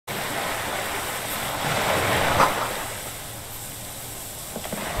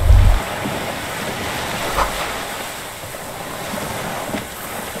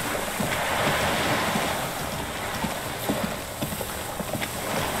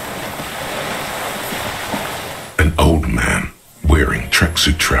old man, wearing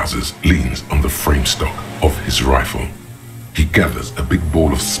tracksuit trousers, leans on the frame stock of his rifle. He gathers a big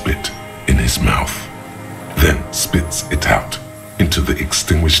ball of spit in his mouth, then spits it out into the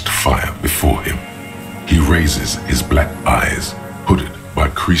extinguished fire before him. He raises his black eyes, hooded by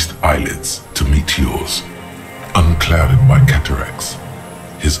creased eyelids, to meet yours. Unclouded by cataracts,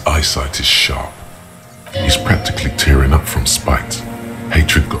 his eyesight is sharp. He's practically tearing up from spite.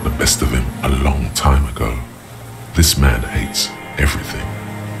 Hatred got the best of him a long time ago. This man hates everything.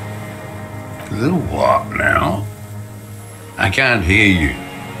 The what now? I can't hear you.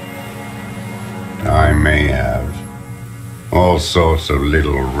 I may have. All sorts of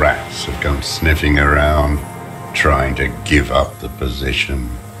little rats have come sniffing around, trying to give up the position.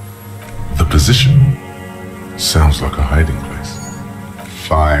 The position? Sounds like a hiding place.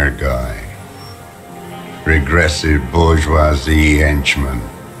 Fire guy. Regressive bourgeoisie henchman.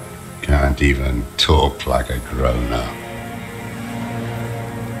 Can't even talk like a grown-up.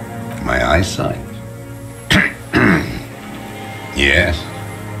 My eyesight? Yes,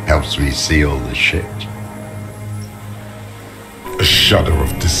 helps me see all the shit. A shudder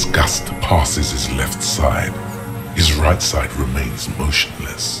of disgust passes his left side. His right side remains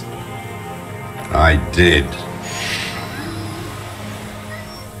motionless. I did.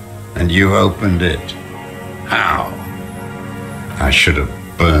 And you opened it. How? I should have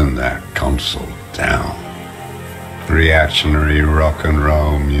burned that console down. Reactionary rock and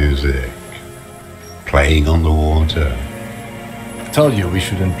roll music. Playing on the water. Told you we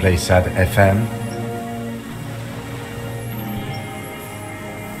shouldn't play sad FM.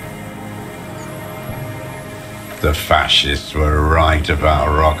 The fascists were right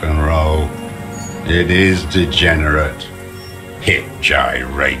about rock and roll. It is degenerate, hip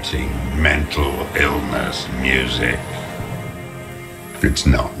gyrating, mental illness music. It's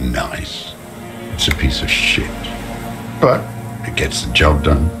not nice. It's a piece of shit. But it gets the job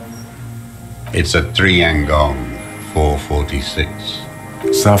done. It's a 3-angong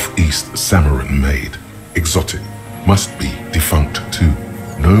 446. Southeast Samaran made. Exotic. Must be defunct too.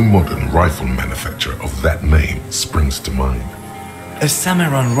 No modern rifle manufacturer of that name springs to mind. A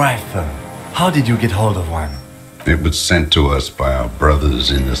Samaran rifle. How did you get hold of one? It was sent to us by our brothers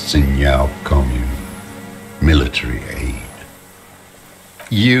in the Signal commune. Military aid.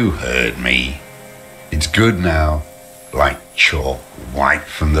 You heard me. It's good now. Like chalk, white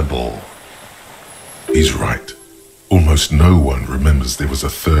from the ball. He's right. Almost no one remembers there was a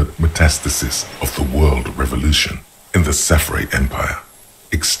third metastasis of the world revolution in the Safarid Empire,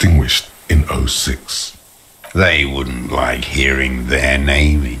 extinguished in '06. They wouldn't like hearing their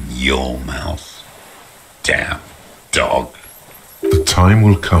name in your mouth. Damn dog. The time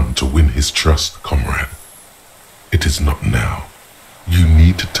will come to win his trust, comrade. It is not now. You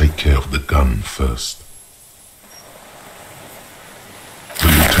need to take care of the gun first. The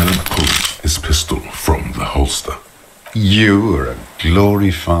lieutenant pulls his pistol from the holster. You are a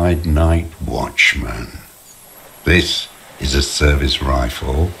glorified night watchman. This is a service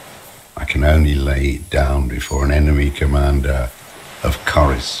rifle. I can only lay it down before an enemy commander of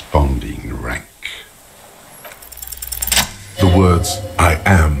corresponding rank. The words, "I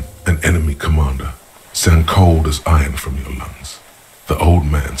am an enemy commander," sound cold as iron from your lungs. The old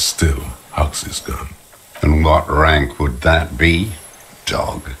man still hugs his gun. And what rank would that be,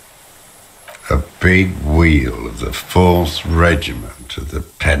 dog? A big wheel of the 4th Regiment of the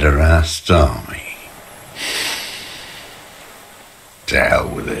Pederast Army. To hell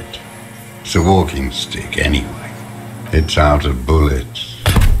with it. It's a walking stick anyway. It's out of bullets.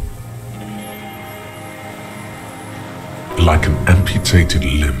 Like an amputated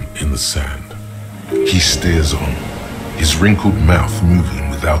limb in the sand, he stares on, his wrinkled mouth moving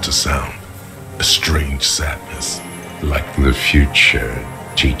without a sound. A strange sadness, like The future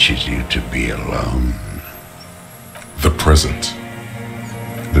teaches you to be alone. the present.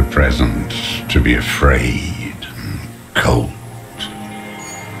 The present to be afraid and cold.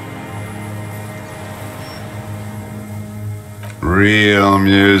 Real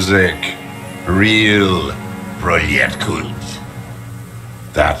music. Real Projetkult.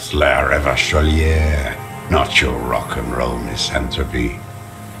 That's La Revacholière, not your rock and roll misanthropy.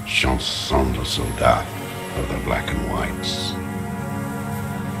 Chanson de soldat of the black and whites.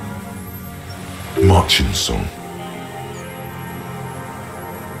 Marching song.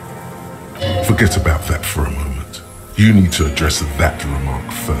 Forget about that for a moment. You need to address that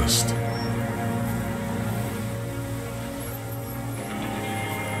remark first.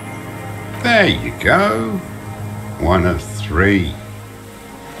 There you go. 1 of 3.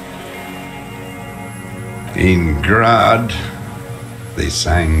 In Grad, they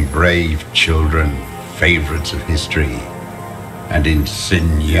sang Brave Children favorites of history. And in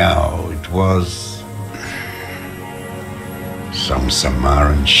Sinyao, it was some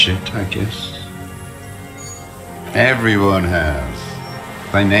Samaran shit, I guess. Everyone has.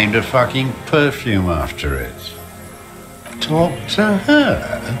 They named a fucking perfume after it. Talk to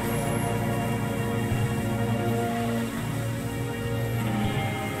her.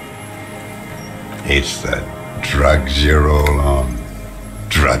 It's the drugs you're all on.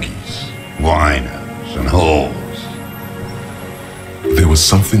 Druggies, whiners, and whores. There was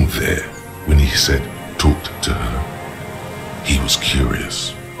something there when he said, talked to her. He was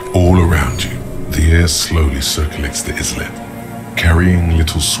curious. All around you, the air slowly circulates the islet, carrying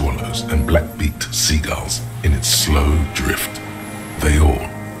little swallows and black-beaked seagulls in its slow drift. They all,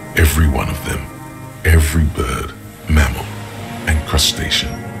 every one of them, every bird, mammal, and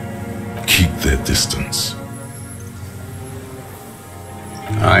crustacean, keep their distance.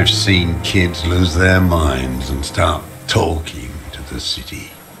 I've seen kids lose their minds and start talking to the city,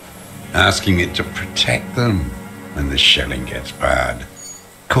 asking it to protect them when the shelling gets bad,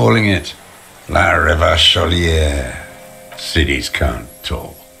 calling it La Revacholière. Cities can't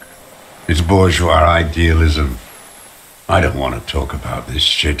talk. It's bourgeois idealism. I don't want to talk about this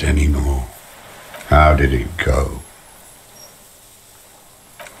shit anymore. How did it go?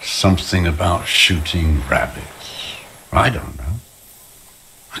 Something about shooting rabbits. I don't know.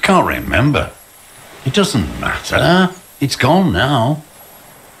 I can't remember. It doesn't matter. It's gone now.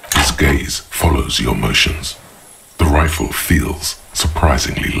 His gaze follows your motions. The rifle feels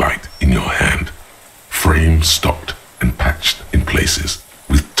surprisingly light in your hand, frame stocked and patched in places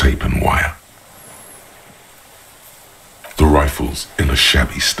with tape and wire. The rifle's in a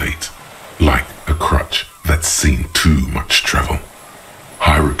shabby state, like a crutch that's seen too much travel.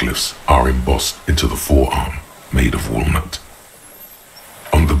 Hieroglyphs are embossed into the forearm, made of walnut.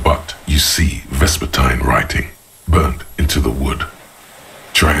 On the butt, you see Vespertine writing, burnt into the wood.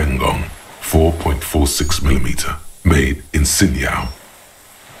 Triangong, 4.46mm, made in Sinyao.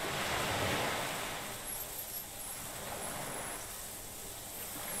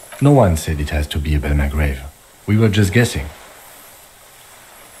 No one said it has to be a Belma grave. We were just guessing.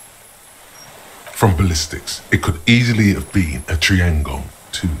 From ballistics, it could easily have been a Triangong,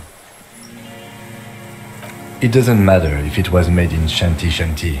 too. It doesn't matter if it was made in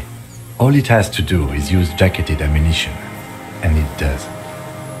Shanti. All it has to do is use jacketed ammunition. And it does.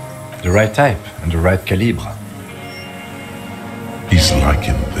 The right type and the right calibre. He's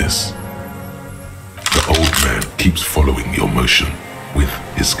liking this. The old man keeps following your motion with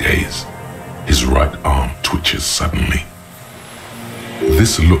his gaze. His right arm twitches suddenly.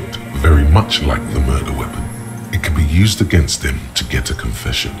 This looked very much like the murder weapon. It could be used against him to get a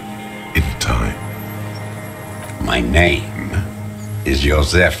confession in time. My name is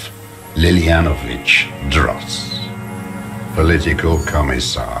Josef Lilianovich Dross, Political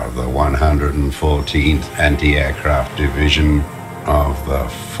Commissar of the 114th Anti-Aircraft Division of the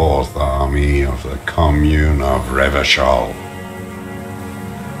 4th Army of the Commune of Revachol.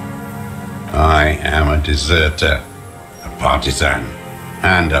 I am a deserter, a partisan,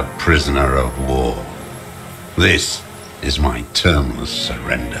 and a prisoner of war. This is my termless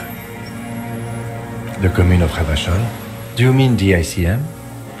surrender. The Commune of Revachol? Do you mean the ICM?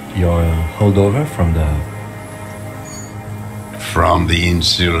 Your holdover from the... From the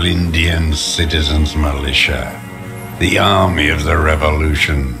Insulindian Citizens Militia, the army of the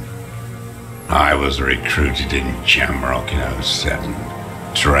revolution. I was recruited in Jamrock in 07,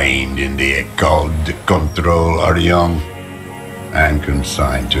 trained in the École de Contrôle Orient, and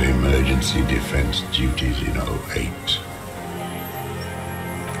consigned to emergency defense duties in 08.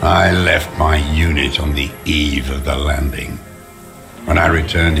 I left my unit on the eve of the landing. When I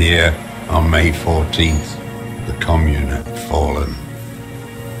returned here on May 14th, the commune had fallen.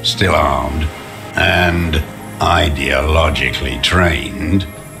 Still armed and ideologically trained,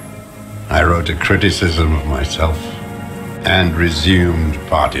 I wrote a criticism of myself and resumed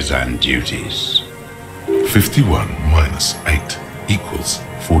partisan duties. 51 minus 8 equals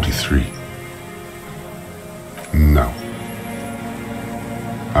 43. No.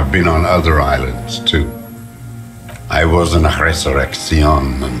 I've been on other islands too. I was an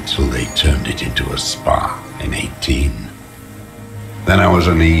Resurrection until they turned it into a spa in 18. Then I was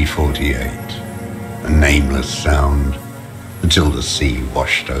an E48, a nameless sound, until the sea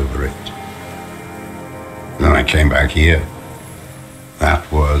washed over it. Then I came back here. That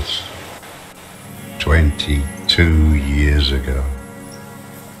was 22 years ago.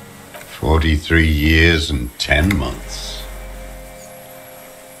 43 years and 10 months.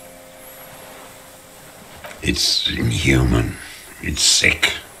 It's inhuman. It's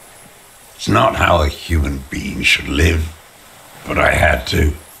sick. It's not how a human being should live, but I had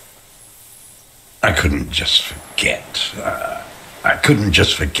to. I couldn't just forget. I couldn't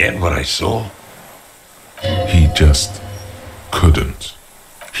just forget what I saw. He just couldn't.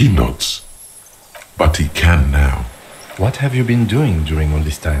 He nods. But he can now. What have you been doing during all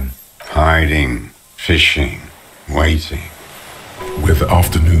this time? Hiding, fishing, waiting. Where the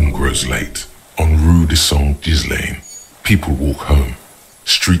afternoon grows late, on Rue de Saint-Ghislain, people walk home.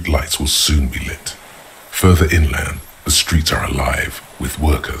 Street lights will soon be lit. Further inland, the streets are alive with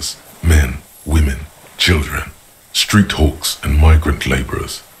workers, men, women, children, street hawks and migrant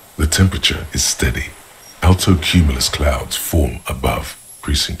laborers. The temperature is steady. Alto cumulus clouds form above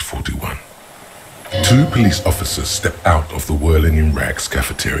Precinct 41. 2 police officers step out of the Whirling in Rags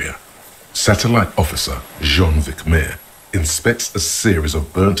cafeteria. Satellite officer Jean-Vic Mayer inspects a series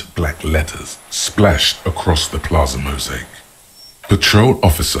of burnt black letters splashed across the plaza mosaic. Patrol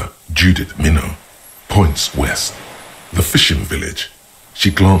officer Judith Minot points west. The fishing village.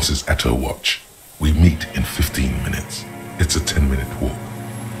 She glances at her watch. We meet in 15 minutes. It's a 10-minute walk.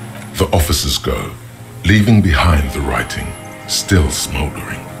 The officers go, leaving behind the writing, still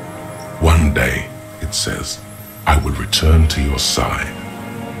smoldering. One day, it says, I will return to your side.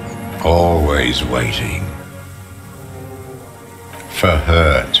 Always waiting. For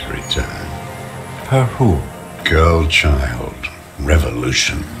her to return. Her who? Girl, child,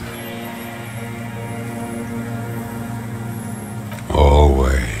 revolution.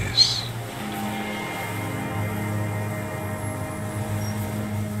 Always.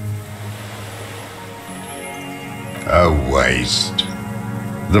 A waste.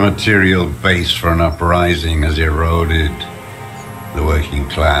 The material base for an uprising has eroded. The working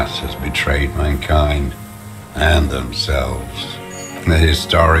class has betrayed mankind and themselves. The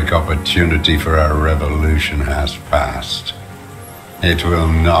historic opportunity for a revolution has passed. It will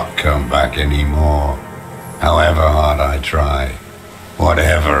not come back anymore, however hard I try,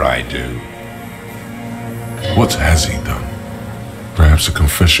 whatever I do. What has he done? Perhaps a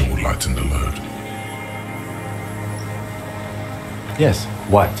confession will lighten the load. Yes,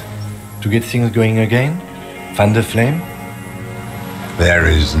 what? To get things going again? Fan the flame? There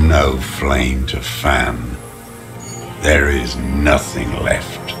is no flame to fan. There is nothing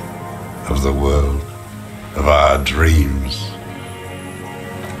left of the world, of our dreams.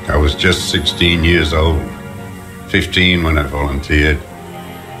 I was just 16 years old, 15 when I volunteered.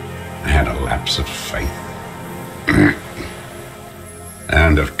 I had a lapse of faith.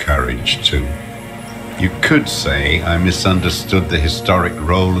 And of courage, too. You could say I misunderstood the historic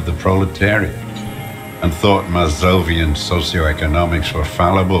role of the proletariat and thought Mazovian socioeconomics were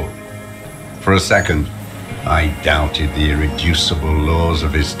fallible. For a second, I doubted the irreducible laws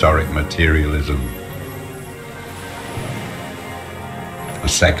of historic materialism. A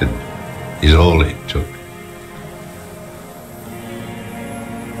second is all it took.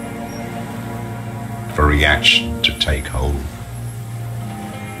 For reaction to take hold.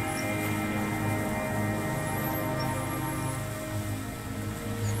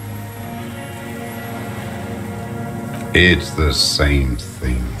 It's the same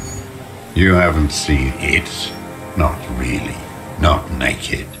thing. You haven't seen it. Not really. Not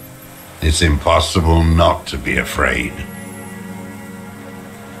naked. It's impossible not to be afraid.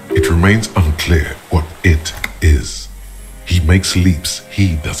 It remains unclear what it is. He makes leaps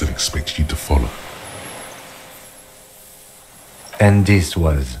he doesn't expect you to follow. And this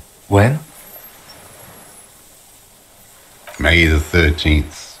was when? May the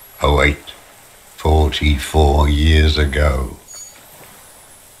 13th, 08, 44 years ago.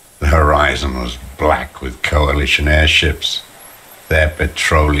 The horizon was black with coalition airships. Their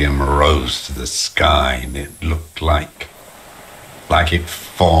petroleum rose to the sky and it looked like it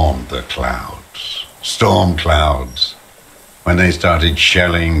formed the clouds, storm clouds. When they started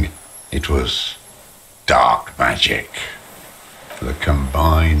shelling, it was dark magic. The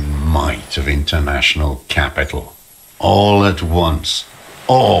combined might of international capital. All at once,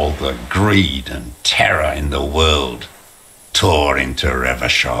 all the greed and terror in the world tore into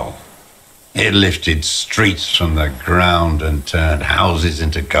Revachol. It lifted streets from the ground and turned houses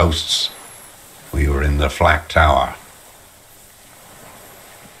into ghosts. We were in the flak tower.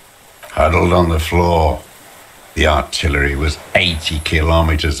 Huddled on the floor. The artillery was 80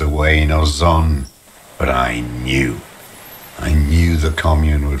 kilometers away in Ozon. But I knew the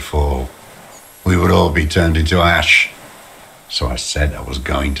commune would fall. We would all be turned into ash. So I said I was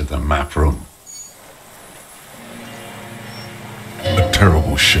going to the map room. A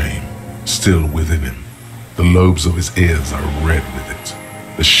terrible shame still within him. The lobes of his ears are red with it.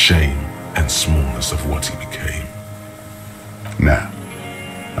 The shame and smallness of what he became. No,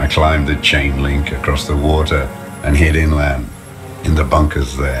 I climbed the chain link across the water and hid inland, in the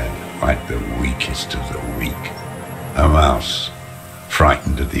bunkers there, like the weakest of the weak. A mouse,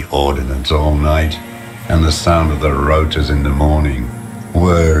 frightened at the ordnance all night, and the sound of the rotors in the morning,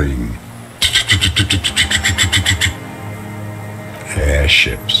 whirring.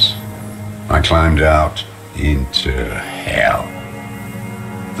 Airships. I climbed out into hell.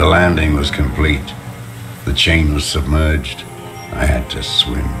 The landing was complete. The chain was submerged. I had to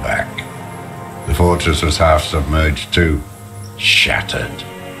swim back. The fortress was half submerged too, shattered.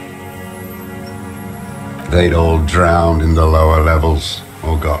 They'd all drowned in the lower levels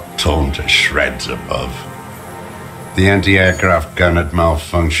or got torn to shreds above. The anti-aircraft gun had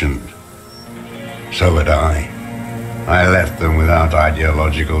malfunctioned. So had I. I left them without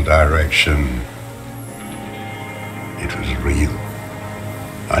ideological direction. It was real.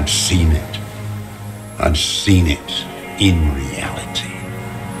 I'd seen it. I'd seen it in reality.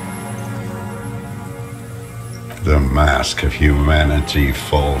 The mask of humanity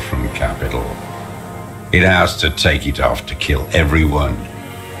fall from capital. It has to take it off to kill everyone,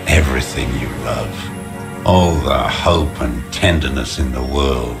 everything you love, all the hope and tenderness in the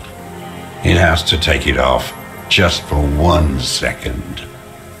world. It has to take it off just for 1 second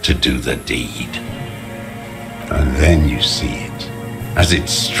to do the deed. And then you see it, as it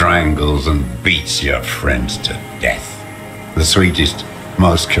strangles and beats your friends to death. The sweetest,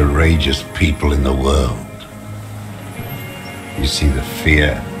 most courageous people in the world. You see the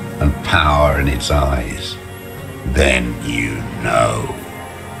fear and power in its eyes. Then you know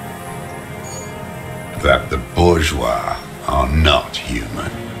that the bourgeois are not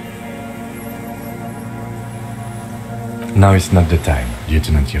human. Now is not the time,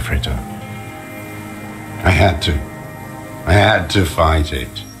 Lieutenant Yofreto. I had to fight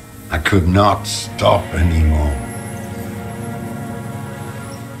it. I could not stop anymore.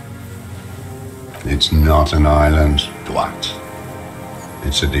 It's not an island, Dwight.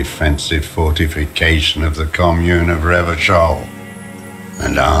 It's a defensive fortification of the commune of Revachol.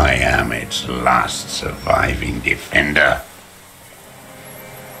 And I am its last surviving defender.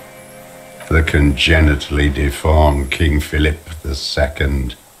 The congenitally deformed King Philip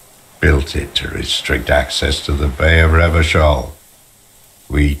II built it to restrict access to the Bay of Revachol.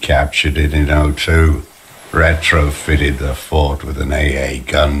 We captured it in '02, retrofitted the fort with an AA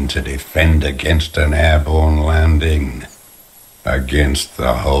gun to defend against an airborne landing. Against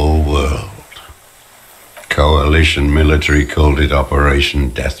the whole world. Coalition military called it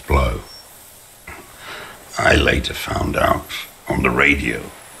Operation Deathblow. I later found out on the radio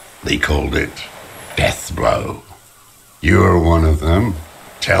they called it Deathblow. You're one of them.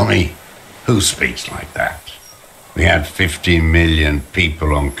 Tell me, who speaks like that? We had 50 million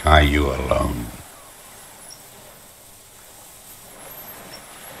people on Caillou alone.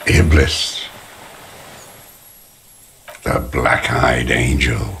 Iblis. The black-eyed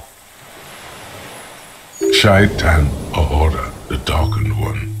angel. Shaitan Ahura, the darkened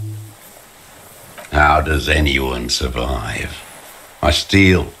one. How does anyone survive? I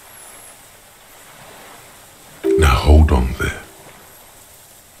steal. Now hold on there.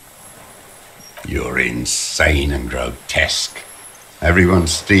 You're insane and grotesque. Everyone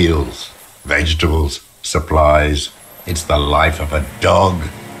steals. Vegetables, supplies. It's the life of a dog.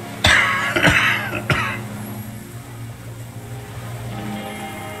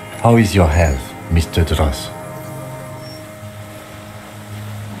 How is your health, Mr. Dross?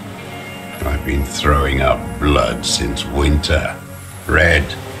 I've been throwing up blood since winter. Red,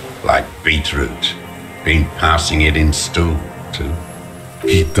 like beetroot. Been passing it in stool, too.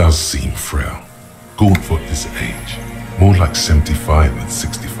 He does seem frail. Gaunt for his age. More like 75 than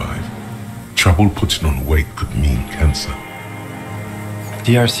 65. Trouble putting on weight could mean cancer.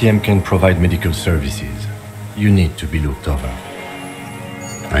 The RCM can provide medical services. You need to be looked over.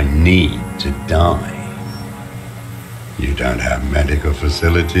 I need to die. You don't have medical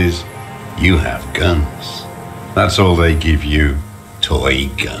facilities. You have guns. That's all they give you. Toy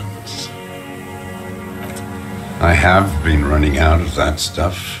guns. I have been running out of that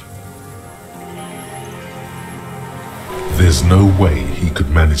stuff. There's no way he could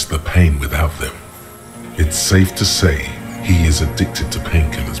manage the pain without them. It's safe to say he is addicted to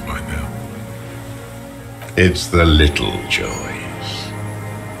painkillers by now. It's the little joys.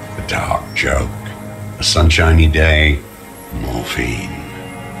 A dark joke, a sunshiny day, morphine.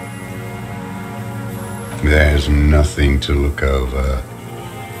 There's nothing to look over.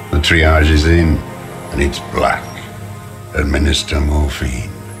 The triage is in, and it's black. Administer morphine.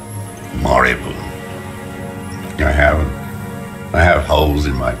 Moribund. I have holes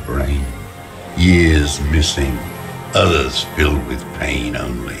in my brain. Years missing. others filled with pain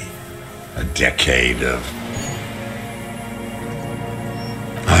only. A decade of...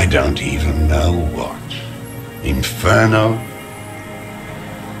 I don't even know what. Inferno?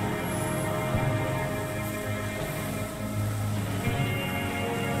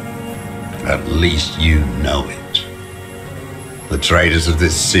 At least you know it. The traders of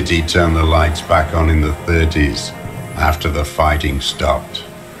this city turned the lights back on in the 30s, after the fighting stopped.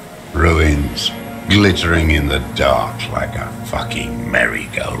 Ruins glittering in the dark like a fucking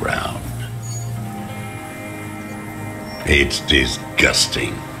merry-go-round. It's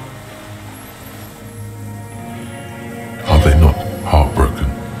disgusting. Are they not heartbroken?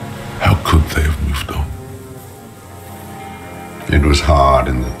 How could they have moved on? It was hard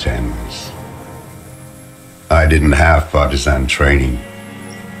in the Thames. I didn't have partisan training.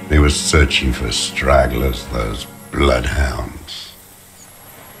 They were searching for stragglers, those bloodhounds.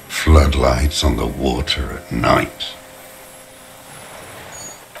 Floodlights on the water at night.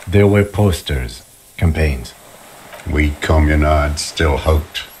 There were posters, campaigns. We communards still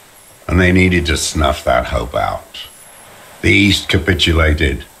hoped, and they needed to snuff that hope out. The East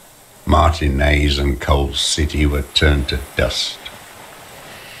capitulated. Martinez and Coal City were turned to dust.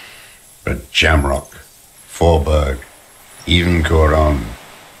 But Jamrock, Forburg, even Coron,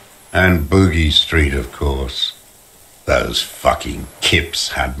 and Boogie Street, of course. Those fucking kips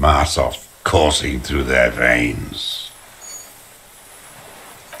had Marsov coursing through their veins.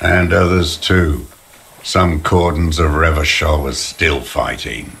 And others too. Some cordons of Revachol was still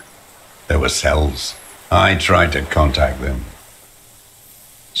fighting. There were cells. I tried to contact them.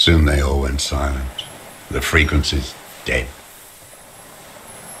 Soon they all went silent. The frequencies dead.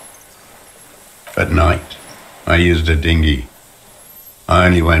 At night, I used a dinghy. I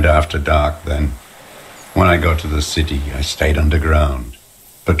only went after dark then. When I got to the city, I stayed underground.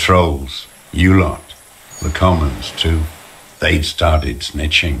 Patrols, you lot, the commons too. They'd started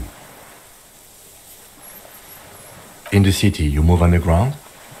snitching. In the city, you move underground?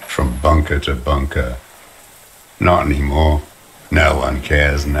 From bunker to bunker. Not anymore. No one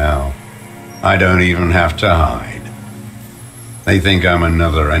cares now. I don't even have to hide. They think I'm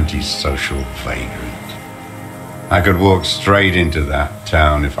another antisocial vagrant. I could walk straight into that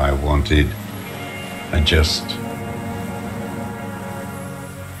town if I wanted. I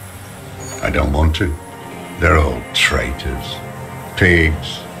don't want to. They're all traitors.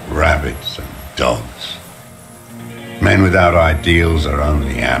 Pigs, rabbits, and dogs. Men without ideals are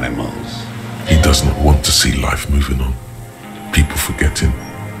only animals. He does not want to see life moving on. People forgetting,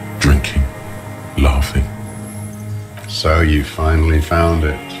 drinking, laughing. So you finally found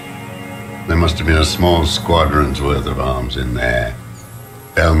it. There must have been a small squadron's worth of arms in there.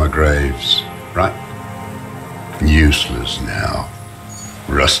 Elmer Graves, right? Useless now.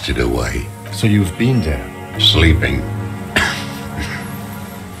 Rusted away. So you've been there? Sleeping.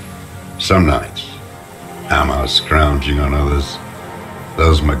 Some nights. Ammo scrounging on others.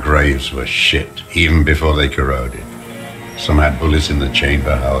 Those McGraves were shit, even before they corroded. Some had bullets in the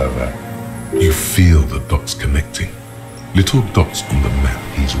chamber, however. You feel the dots connecting. Little dots on the map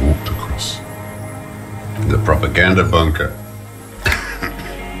he's walked across. The propaganda bunker.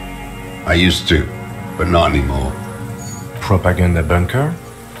 I used to, but not anymore. Propaganda bunker?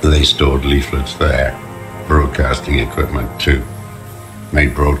 They stored leaflets there. Broadcasting equipment, too.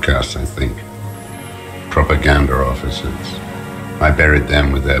 Made broadcasts, I think. Propaganda officers. I buried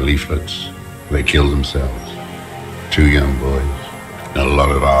them with their leaflets. They killed themselves. 2 young boys. A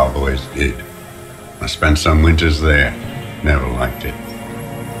lot of our boys did. I spent some winters there. Never liked it.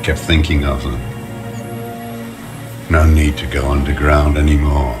 Kept thinking of them. No need to go underground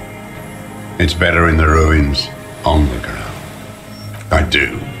anymore. It's better in the ruins, on the ground. I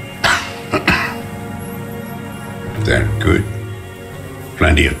do. They're good.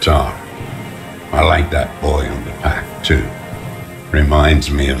 Plenty of talk. I like that boy on the pack, too. Reminds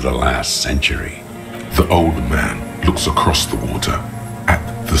me of the last century. The old man looks across the water,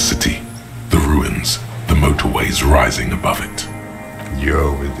 at the city, the ruins, the motorways rising above it.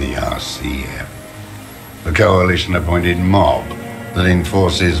 You're with the RCM, the coalition-appointed mob that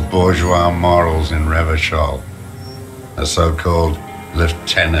enforces bourgeois morals in Revachol, a so-called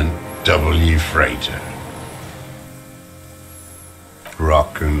Lieutenant W. Freighter.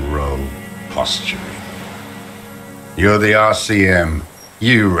 Rock and roll posturing. You're the RCM.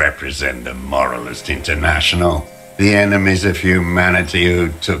 You represent the Moralist International, the enemies of humanity who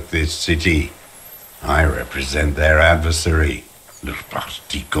took this city. I represent their adversary, le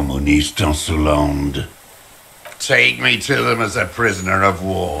Parti Communiste Insulindian. Take me to them as a prisoner of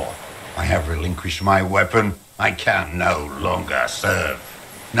war. I have relinquished my weapon. I can no longer serve.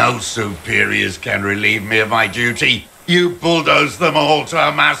 No superiors can relieve me of my duty. You bulldoze them all to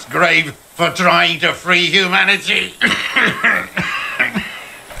a mass grave for trying to free humanity.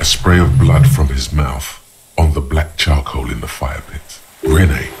 A spray of blood from his mouth on the black charcoal in the fire pit.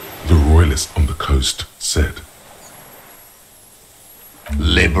 Rene, the royalist on the coast, said,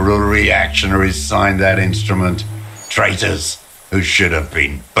 Liberal reactionaries signed that instrument. Traitors who should have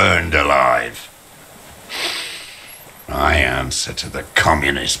been burned alive. I answer to the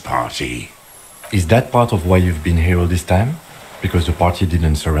Communist Party. Is that part of why you've been here all this time? Because the party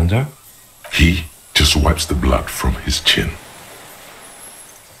didn't surrender? He just wipes the blood from his chin.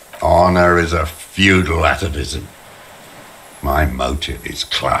 Honor is a feudal atavism. My motive is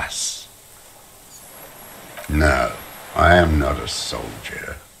class. No, I am not a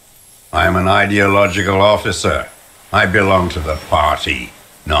soldier. I am an ideological officer. I belong to the party,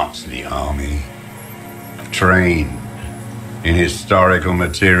 not the army. Trained in historical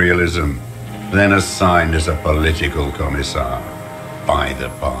materialism, then assigned as a political commissar by the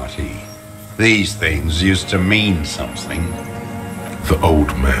party. These things used to mean something. The old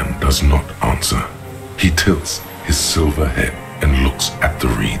man does not answer. He tilts his silver head and looks at the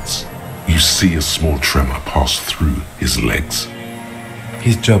reeds. You see a small tremor pass through his legs.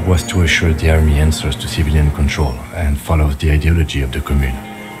 His job was to assure the army answers to civilian control and follows the ideology of the Commune.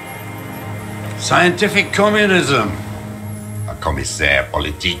 Scientific communism. A commissaire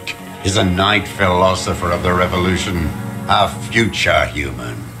politique is a knight philosopher of the revolution, a future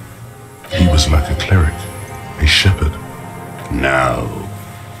human. He was like a cleric, a shepherd. No,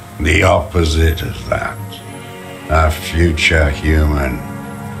 the opposite of that. A future human,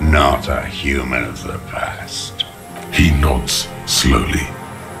 not a human of the past. He nods slowly,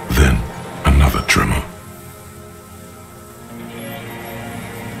 then another tremor.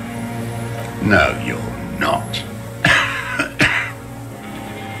 No, you're not.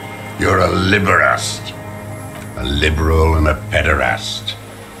 You're a liberast. A liberal and a pederast.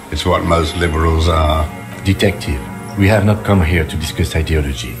 It's what most liberals are. Detective, we have not come here to discuss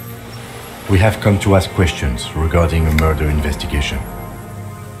ideology. We have come to ask questions regarding a murder investigation.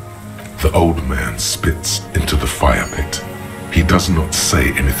 The old man spits into the fire pit. He does not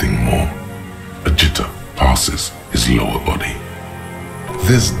say anything more. A jitter passes his lower body.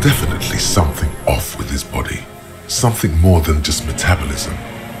 There's definitely something off with his body. Something more than just metabolism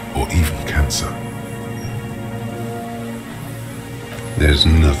or even cancer. There's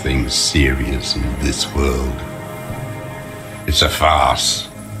nothing serious in this world. It's a farce.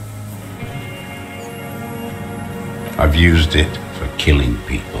 I've used it for killing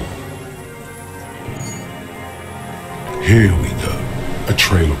people. Here we go. A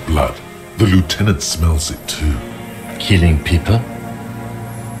trail of blood. The lieutenant smells it too. Killing people?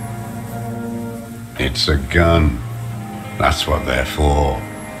 It's a gun. That's what they're for.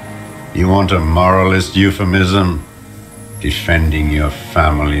 You want a moralist euphemism? Defending your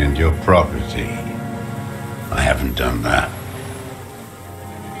family and your property. I haven't done that.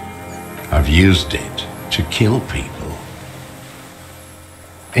 I've used it to kill people.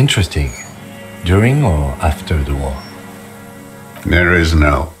 Interesting. During or after the war? There is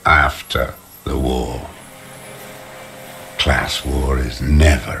no after the war. Class war is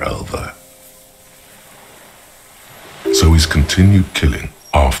never over. So he's continued killing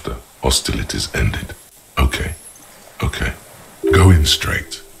after hostilities ended. Okay. Go in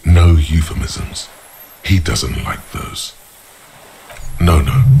straight. No euphemisms. He doesn't like those. No.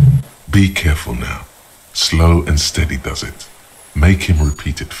 Be careful now. Slow and steady does it. Make him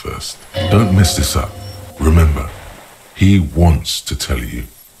repeat it first. Don't mess this up. Remember, he wants to tell you.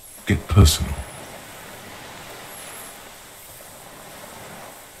 Get personal.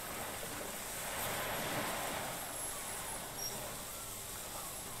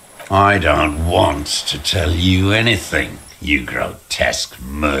 I don't want to tell you anything, you grotesque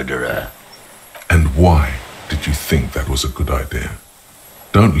murderer. And why did you think that was a good idea?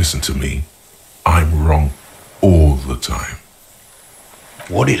 Don't listen to me. I'm wrong all the time.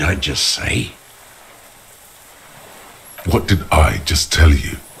 What did I just say? What did I just tell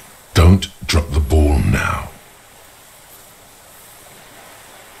you? Don't drop the ball now.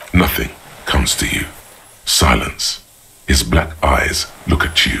 Nothing comes to you. Silence. His black eyes look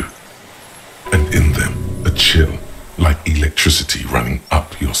at you. And in them, a chill, like electricity running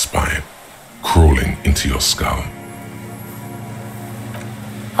up your spine, crawling into your skull.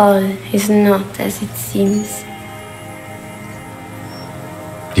 All is not as it seems.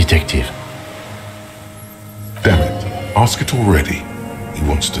 Detective. Damn it, ask it already, he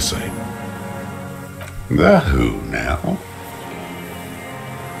wants to say. The who now?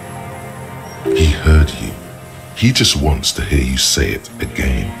 He heard you. He just wants to hear you say it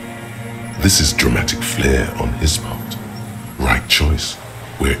again. This is dramatic flair on his part. Right choice.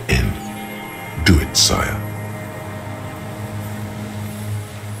 We're in. Do it, sire.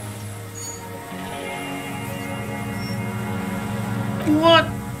 What?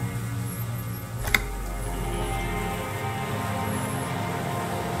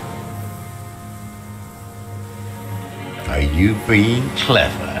 Are you being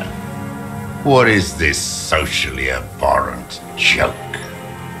clever? What is this socially abhorrent joke?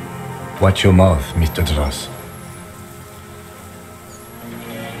 Watch your mouth, Mr. Dross.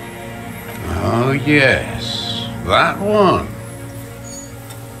 Oh yes, that one.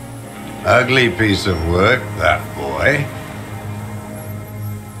 Ugly piece of work, that boy.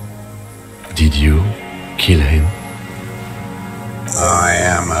 Did you kill him? I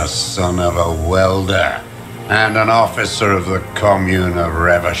am a son of a welder and an officer of the commune of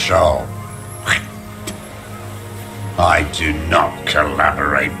Revachol. I do not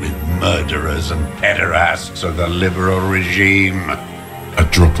collaborate with murderers and pederasts of the liberal regime. A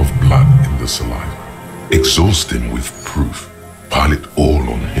drop of blood in the saliva. Exhaust him with proof. Pile it all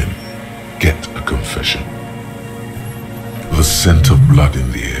on him. Get a confession. The scent of blood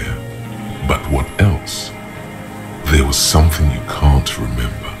in the air. But what else? There was something you can't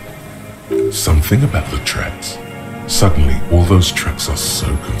remember. Something about the tracks. Suddenly, all those tracks are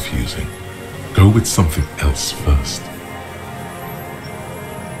so confusing. Go with something else first.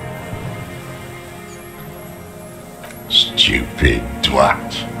 Stupid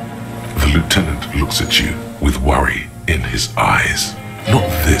twat. The lieutenant looks at you with worry in his eyes. Not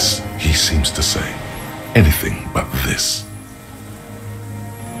this, he seems to say. Anything but this.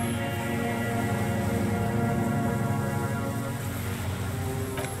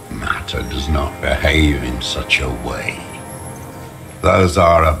 Matter does not behave in such a way. Those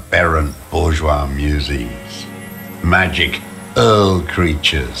are aberrant bourgeois musings, magic earl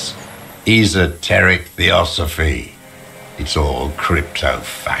creatures, esoteric theosophy. It's all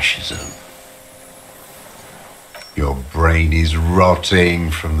crypto-fascism. Your brain is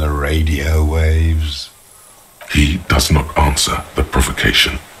rotting from the radio waves. He does not answer the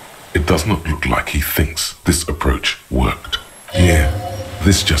provocation. It does not look like he thinks this approach worked. Yeah,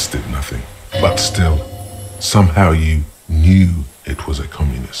 this just did nothing. But still, somehow you knew it was a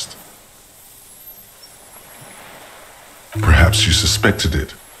communist. Perhaps you suspected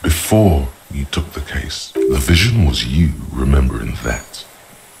it before you took the case. The vision was you remembering that.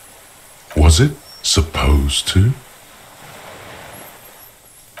 Was it supposed to?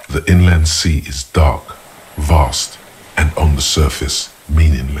 The inland sea is dark, vast, and on the surface,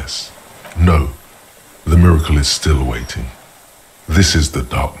 meaningless. No, the miracle is still waiting. This is the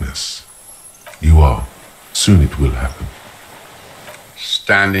darkness. You are. Soon it will happen.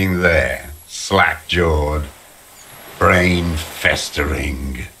 Standing there, slack-jawed, brain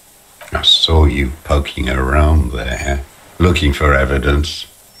festering. I saw you poking around there, looking for evidence.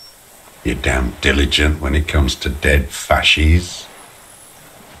 You're damn diligent when it comes to dead fascies.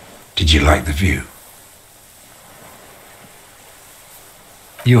 Did you like the view?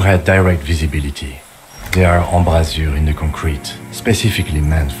 You had direct visibility. There are embrasures in the concrete, specifically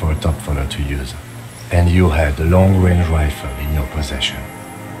meant for a top follower to use. And you had a long-range rifle in your possession.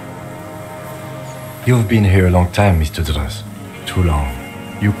 You've been here a long time, Mr. Dross. Too long.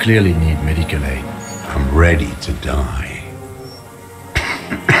 You clearly need medical aid. I'm ready to die.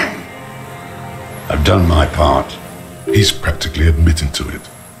 I've done my part. He's practically admitting to it.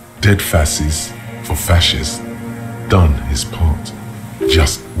 Dead fascists for fascists. Done his part.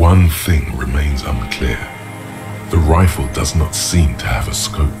 Just one thing remains unclear. The rifle does not seem to have a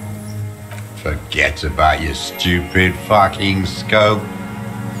scope. Forget about your stupid fucking scope.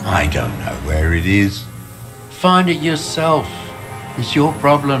 I don't know where it is. Find it yourself. It's your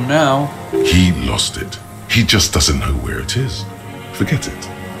problem now. He lost it. He just doesn't know where it is. Forget it.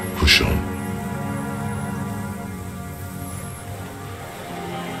 Push on.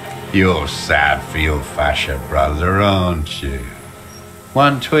 You're sad for your fascia brother, aren't you?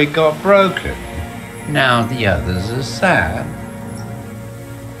 One twig got broken. Now the others are sad.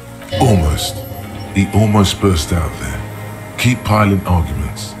 Almost. He almost burst out there. Keep piling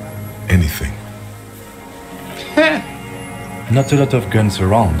arguments. Anything. Not a lot of guns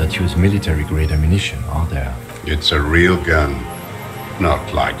around that use military-grade ammunition, are there? It's a real gun.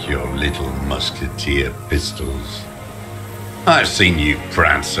 Not like your little musketeer pistols. I've seen you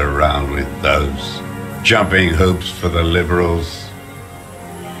prance around with those. Jumping hoops for the liberals.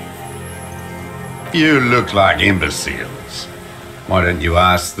 You look like imbeciles. Why don't you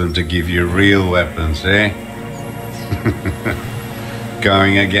ask them to give you real weapons, eh?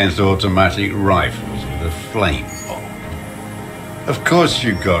 Going against automatic rifles with the flame bomb. Of course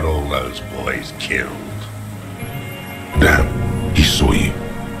you got all those boys killed. Damn, he saw you.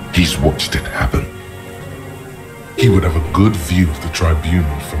 He's watched it happen. He would have a good view of the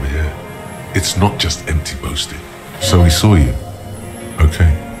tribunal from here. It's not just empty boasting. So he saw you.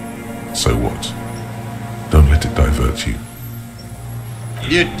 Okay. So what? Don't let it divert you.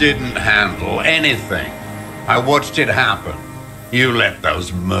 You didn't handle anything. I watched it happen. You let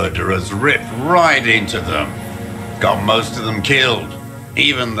those murderers rip right into them. Got most of them killed.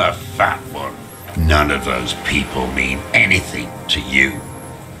 Even the fat one. None of those people mean anything to you.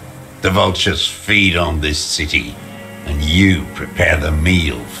 The vultures feed on this city, and you prepare the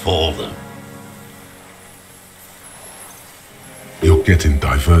meal for them. You're getting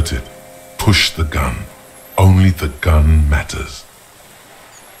diverted. Push the gun. Only the gun matters.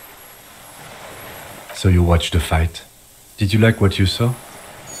 So you watched the fight. Did you like what you saw?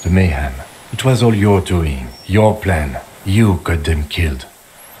 The mayhem. It was all your doing, your plan. You got them killed.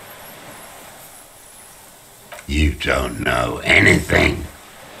 You don't know anything.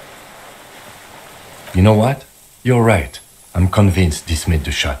 You know what? You're right. I'm convinced this made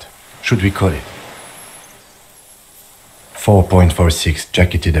the shot. Should we call it? 4.46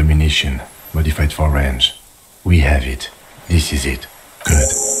 jacketed ammunition, modified for range. We have it. This is it. Good.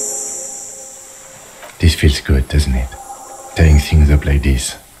 This feels good, doesn't it? Tearing things up like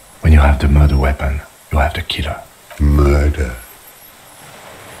this. When you have the murder weapon, you have the killer. Murder.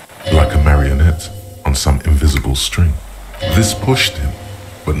 Like a marionette on some invisible string. This pushed him,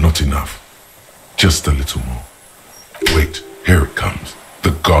 but not enough. Just a little more. Wait, here it comes.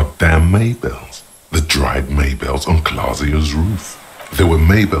 The goddamn Maybells. The dried Maybells on Clausia's roof. There were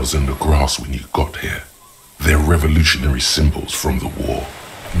Maybells in the grass when you got here. They're revolutionary symbols from the war.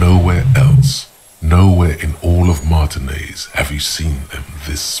 Nowhere else. Nowhere in all of Martinez have you seen them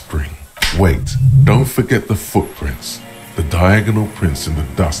this spring. Wait, don't forget the footprints. The diagonal prints in the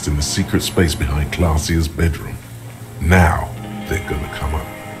dust in the secret space behind Clausia's bedroom. Now they're gonna come up.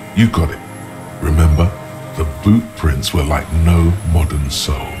 You got it. Remember, the boot prints were like no modern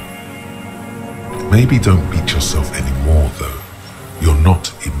soul. Maybe don't beat yourself anymore, though. You're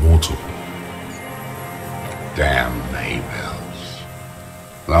not immortal. Damn Maybells.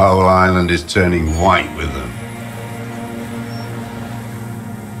 The whole island is turning white with them.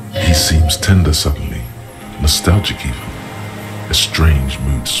 He seems tender suddenly, nostalgic even. A strange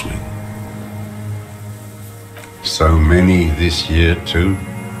mood swing. So many this year, too.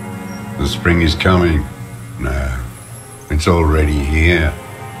 The spring is coming. No, it's already here.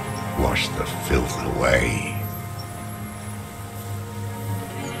 Wash the filth away.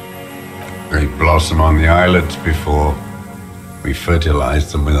 They blossom on the islets before we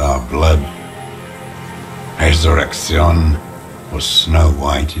fertilize them with our blood. Resurrection was snow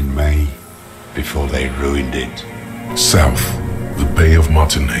white in May before they ruined it. South, the Bay of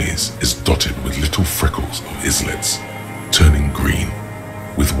Martinez is dotted with little freckles of islets, turning green,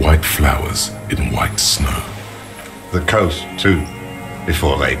 with white flowers in white snow. The coast, too,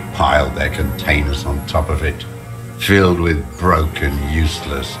 before they piled their containers on top of it, filled with broken,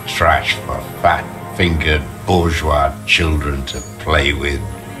 useless trash for fat-fingered bourgeois children to play with.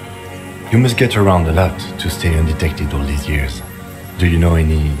 You must get around a lot to stay undetected all these years. Do you know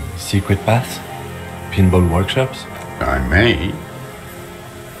any secret paths? Pinball workshops? I may.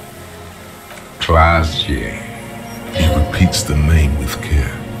 Clausia. He repeats the name with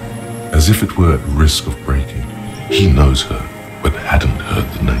care, as if it were at risk of breaking. He knows her, but hadn't heard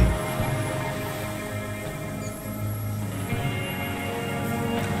the name.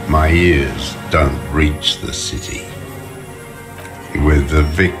 My ears don't reach the city. With the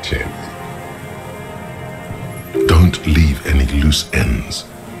victim. Don't leave any loose ends.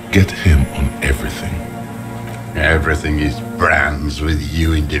 Get him on everything. Everything is brands with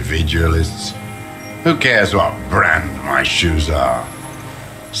you individualists. Who cares what brand my shoes are?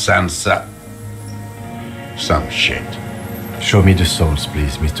 Sansa. Some shit. Show me the souls,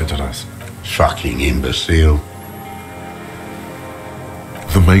 please, Mr. Torres. Fucking imbecile.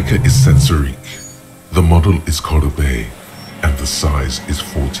 The maker is Sensorique. The model is Cordobe, and the size is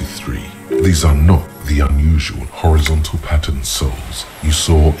 43. These are not the unusual horizontal pattern souls you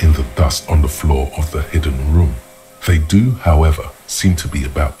saw in the dust on the floor of the hidden room. They do, however, seem to be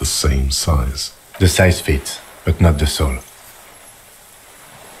about the same size. The size fits, but not the soul.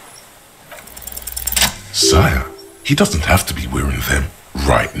 Sire, he doesn't have to be wearing them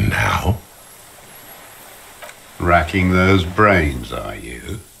right now. Racking those brains, are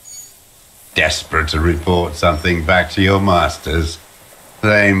you? Desperate to report something back to your masters?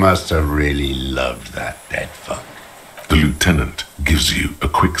 They must have really loved that dead fuck. The lieutenant gives you a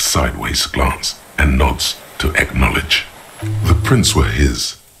quick sideways glance. and nods to acknowledge. The prints were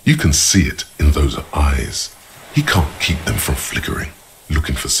his. You can see it in those eyes. He can't keep them from flickering,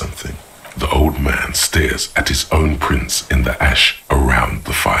 looking for something. The old man stares at his own prints in the ash around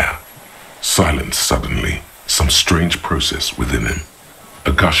the fire. Silent suddenly, some strange process within him.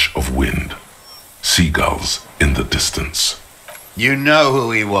 A gush of wind. Seagulls in the distance. You know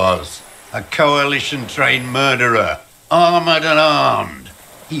who he was. A coalition-trained murderer. Armored and armed.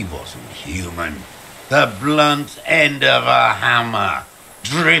 He wasn't human. The blunt end of a hammer.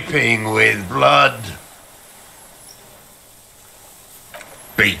 Dripping with blood.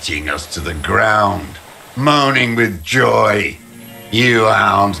 Beating us to the ground. Moaning with joy. You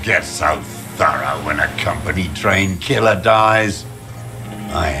hounds get so thorough when a company-trained killer dies.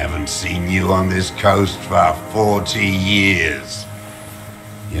 I haven't seen you on this coast for 40 years.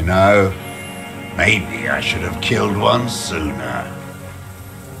 You know, maybe I should have killed one sooner.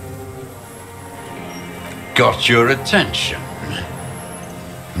 Got your attention.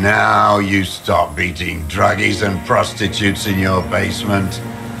 Now you stop beating druggies and prostitutes in your basement.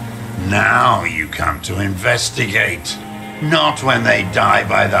 Now you come to investigate. Not when they die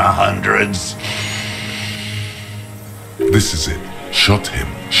by the hundreds. This is it. Shot him.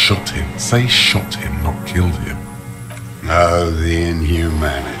 Shot him. Say shot him, not killed him. Oh, the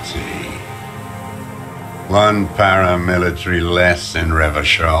inhumanity. One paramilitary less in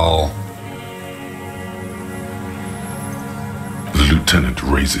Revachol. The lieutenant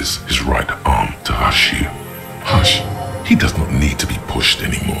raises his right arm to hush you. Hush. He does not need to be pushed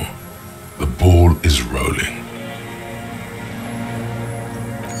anymore. The ball is rolling.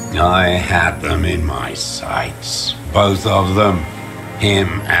 I had them in my sights. Both of them.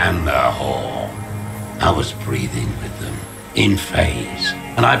 Him and the whore. I was breathing with them, in phase,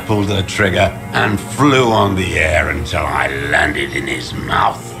 and I pulled the trigger and flew on the air until I landed in his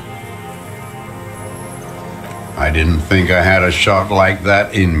mouth. I didn't think I had a shot like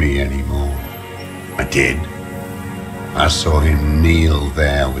that in me anymore. I did. I saw him kneel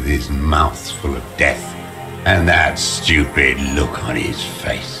there with his mouth full of death, and that stupid look on his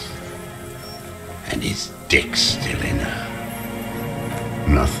face. And his dick still in her.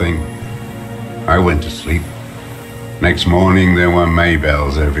 Nothing. I went to sleep. Next morning there were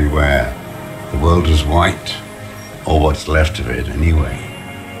Maybells everywhere. The world was white, or what's left of it anyway.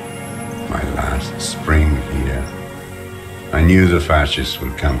 My last spring here. I knew the fascists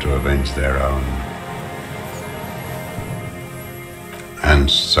would come to avenge their own. And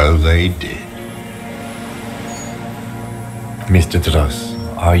so they did. Mr. Dross,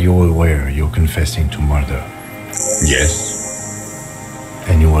 are you aware you're confessing to murder? Yes.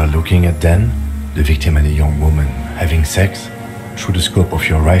 And you were looking at Dan, the victim and a young woman, having sex through the scope of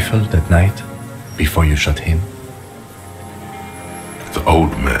your rifle that night, before you shot him? The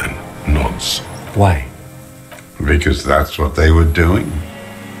old man nods. Why? Because that's what they were doing.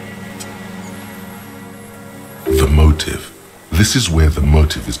 The motive. This is where the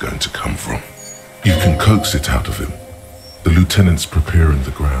motive is going to come from. You can coax it out of him. The lieutenant's preparing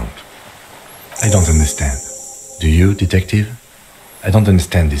the ground. I don't understand. Do you, detective? I don't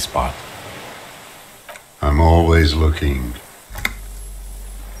understand this part. I'm always looking.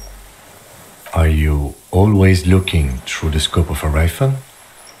 Are you always looking through the scope of a rifle?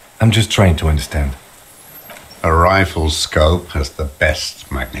 I'm just trying to understand. A rifle scope has the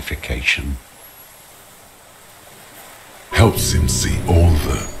best magnification. Helps him see all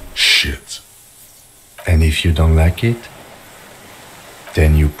the shit. And if you don't like it,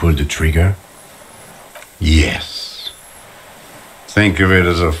 then you pull the trigger? Yes. Think of it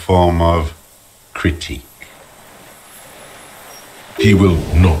as a form of critique. He will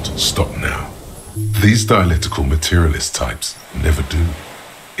not stop now. These dialectical materialist types never do.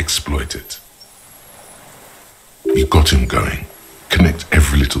 Exploit it. You got him going. Connect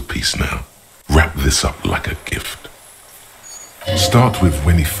every little piece now. Wrap this up like a gift. Start with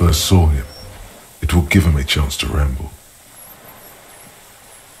when he first saw him. It will give him a chance to ramble.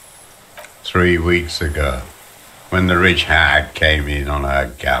 3 weeks ago, when the rich hag came in on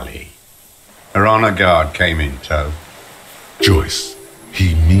her galley. Her honor guard came in tow. Joyce.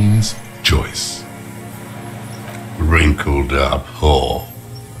 He means Joyce. Wrinkled up whore.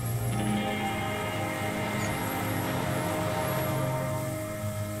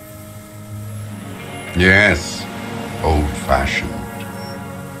 Yes, old-fashioned.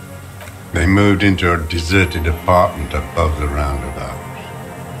 They moved into a deserted apartment above the roundabout.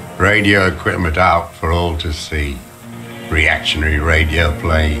 Radio equipment out for all to see. Reactionary radio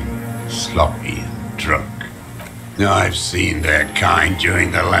playing, sloppy and drunk. I've seen their kind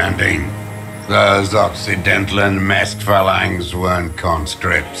during the landing. Those Occidental and masked phalanx weren't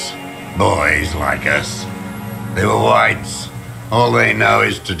conscripts. Boys like us. They were whites. All they know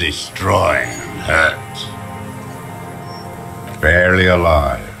is to destroy and hurt. Barely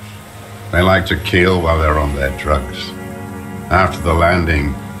alive. They like to kill while they're on their drugs. After the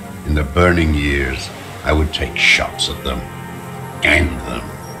landing, in the burning years, I would take shots at them. End them.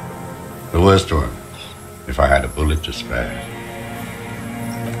 The worst ones, if I had a bullet to spare.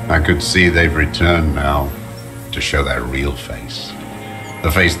 I could see they've returned now to show their real face.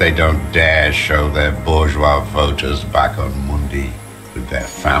 The face they don't dare show their bourgeois voters back on Mundi with their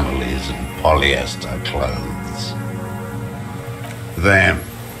families and polyester clothes. Them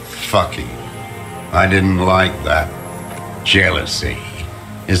fucking. I didn't like that. Jealousy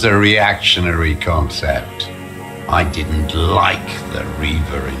is a reactionary concept. I didn't like the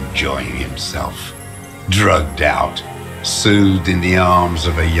Reaver enjoying himself, drugged out, soothed in the arms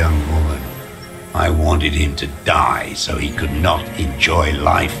of a young woman. I wanted him to die so he could not enjoy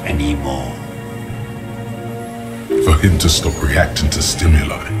life anymore. For him to stop reacting to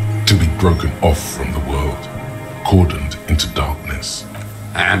stimuli, to be broken off from the world, cordoned into darkness.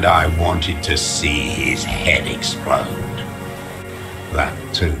 And I wanted to see his head explode. That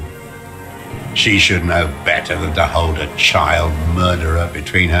too. She should know better than to hold a child murderer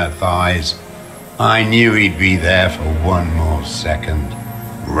between her thighs. I knew he'd be there for one more second,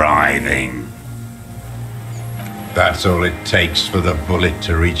 writhing. That's all it takes for the bullet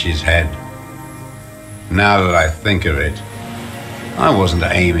to reach his head. Now that I think of it, I wasn't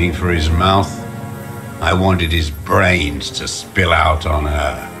aiming for his mouth. I wanted his brains to spill out on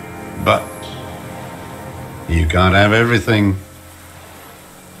her. But you can't have everything.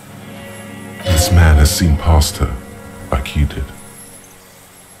 This man has seen past her, like you did.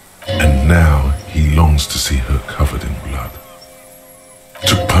 And now he longs to see her covered in blood.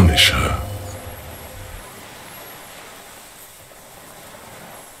 To punish her.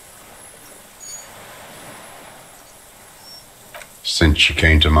 Since she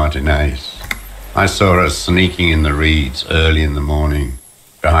came to Martinez, I saw her sneaking in the reeds early in the morning,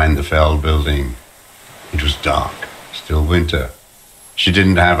 behind the Feld building. It was dark, still winter. She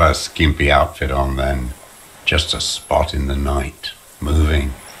didn't have her skimpy outfit on then, just a spot in the night,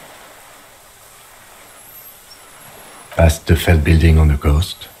 moving. Past the Feld building on the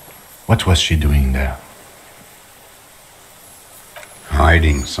coast, what was she doing there?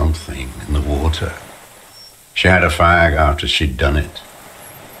 Hiding something in the water. She had a fag after she'd done it.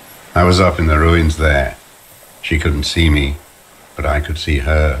 I was up in the ruins there. She couldn't see me, but I could see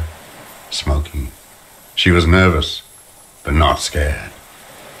her, smoking. She was nervous, but not scared.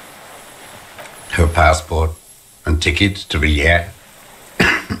 Her passport and tickets to Villiers.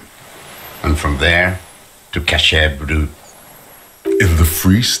 And from there to Cachet Brut. In the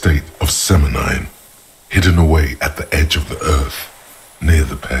free state of Seminine, hidden away at the edge of the earth, near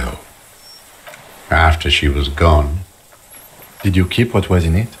the Pale. After she was gone. Did you keep what was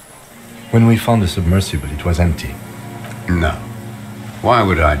in it? When we found the submersible, it was empty. No. Why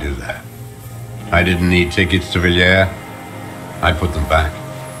would I do that? I didn't need tickets to Villiers. I put them back.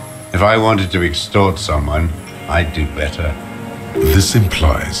 If I wanted to extort someone, I'd do better. This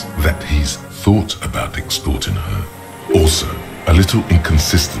implies that he's thought about extorting her. Also, a little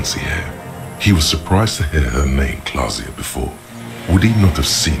inconsistency here. He was surprised to hear her name Clausia before. Would he not have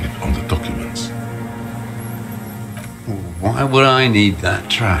seen it on the documents? Why would I need that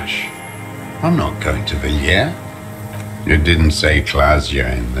trash? I'm not going to Villiers. It didn't say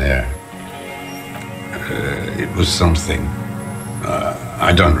Clausia in there. It was something.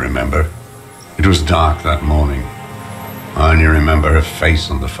 I don't remember. It was dark that morning. I only remember her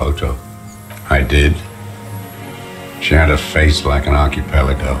face on the photo. I did. She had a face like an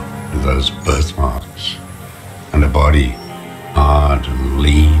archipelago with those birthmarks. And a body hard and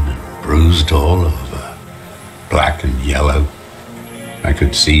lean and bruised all over. Black and yellow. I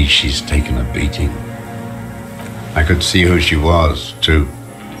could see she's taken a beating. I could see who she was, too.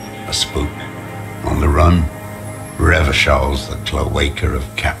 A spook. On the run. Revachol's the cloaca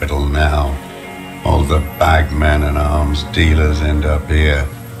of capital now. All the bagmen and arms dealers end up here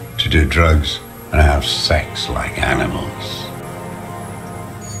to do drugs and have sex like animals.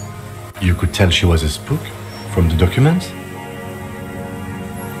 You could tell she was a spook from the documents?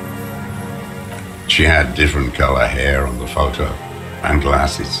 She had different color hair on the photo and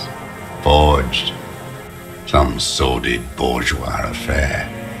glasses. Forged. Some sordid bourgeois affair.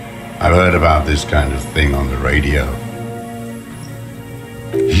 I've heard about this kind of thing on the radio.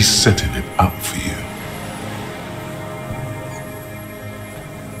 He's setting it up for you.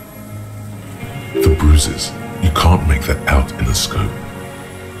 The bruises, you can't make that out in a scope.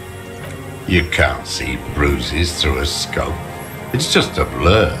 You can't see bruises through a scope. It's just a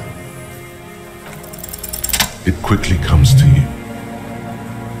blur. it quickly comes to you.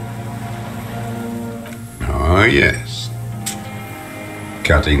 Oh, yes.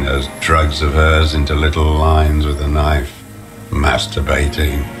 Cutting those drugs of hers into little lines with a knife.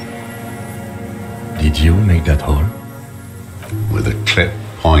 Masturbating. Did you make that hole? With a clip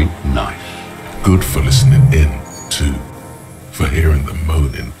point knife. Good for listening in, too. For hearing the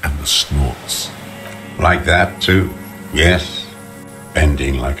moaning and the snorts. Like that, too. Yes.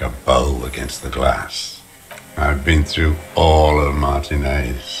 Bending like a bow against the glass. I've been through all of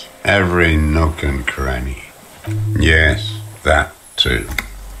Martinez. Every nook and cranny. Yes, that too.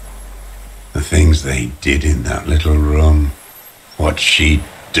 The things they did in that little room. What she'd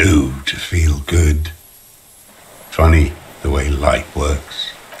do to feel good. Funny the way light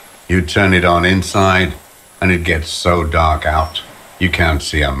works. You turn it on inside, and it gets so dark out, you can't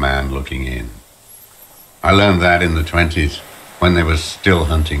see a man looking in. I learned that in the 20s, when they were still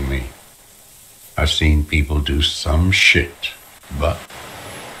hunting me. I've seen people do some shit, but...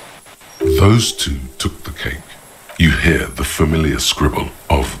 Those two took the cake. You hear the familiar scribble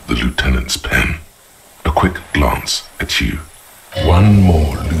of the lieutenant's pen. A quick glance at you. One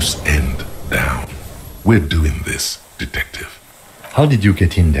more loose end down. We're doing this, detective. How did you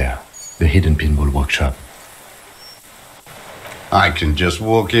get in there? The hidden pinball workshop. I can just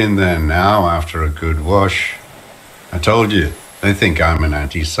walk in there now after a good wash. I told you, they think I'm an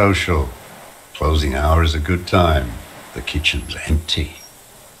antisocial. Closing hour is a good time. The kitchen's empty.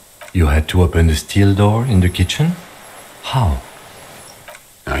 You had to open the steel door in the kitchen? How?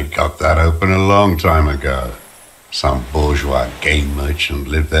 I got that open a long time ago. Some bourgeois game merchant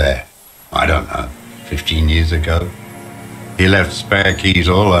lived there. I don't know, 15 years ago. He left spare keys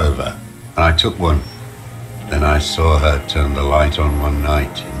all over, and I took one. Then I saw her turn the light on one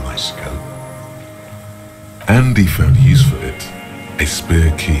night in my scope. Andy found use for it. A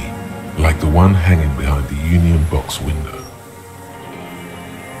spare key, like the one hanging behind the Union Box window.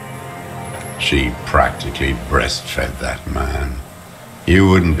 She practically breastfed that man. You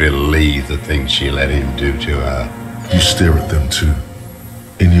wouldn't believe the things she let him do to her. You stare at them too.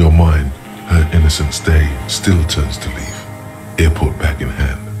 In your mind, her innocence day still turns to leaf. Airport bag in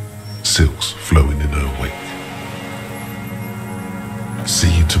hand, silks flowing in her wake.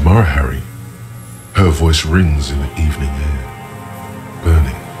 See you tomorrow, Harry. Her voice rings in the evening air,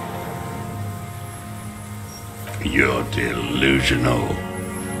 burning. You're delusional.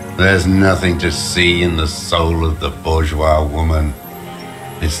 There's nothing to see in the soul of the bourgeois woman.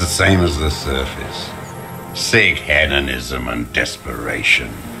 It's the same as the surface. Sick hedonism and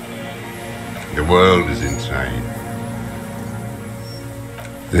desperation. The world is insane.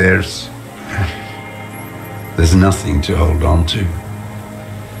 There's nothing to hold on to.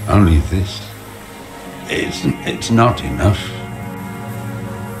 Only this. It's not enough.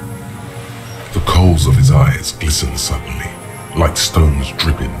 The coals of his eyes glisten suddenly, like stones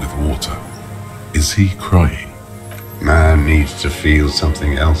dripping with water. Is he crying? Man needs to feel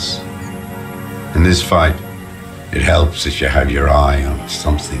something else. In this fight, it helps if you have your eye on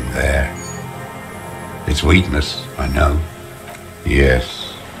something there. It's weakness, I know.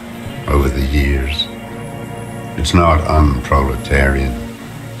 Yes, over the years. It's not unproletarian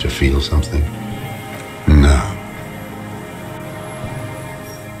to feel something. No.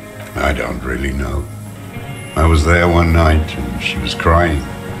 I don't really know. I was there one night and she was crying,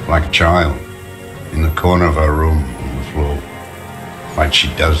 like a child, in the corner of her room on the floor, like she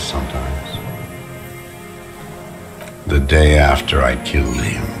does sometimes. The day after I killed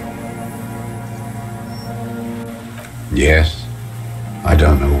him. Yes, I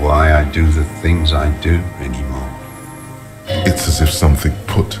don't know why I do the things I do anymore. It's as if something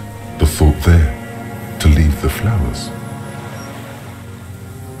put the thought there to leave the flowers.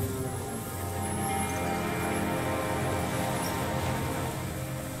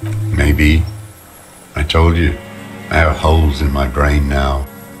 Maybe. I told you, I have holes in my brain now.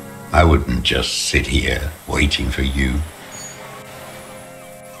 I wouldn't just sit here waiting for you.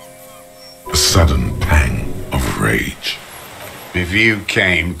 A sudden pang of rage. If you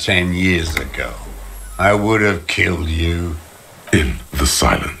came 10 years ago, I would have killed you. In the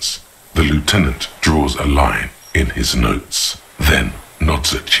silence, the lieutenant draws a line in his notes, then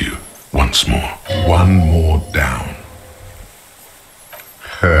nods at you once more. One more down.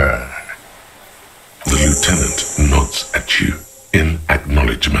 Her. The lieutenant nods at you in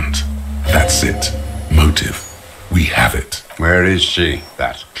acknowledgement. That's it. Motive. We have it. Where is she,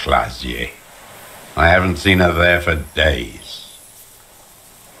 that Clasier? I haven't seen her there for days.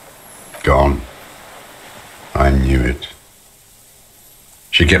 Gone. I knew it.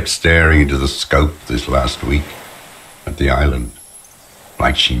 She kept staring into the scope this last week at the island,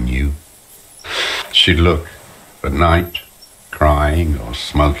 like she knew. She'd look At night, crying or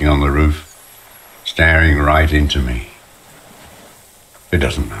smoking on the roof, staring right into me. It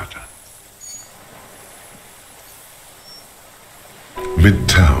doesn't matter.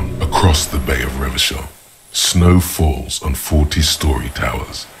 Midtown, across the Bay of Revachol, snow falls on 40-story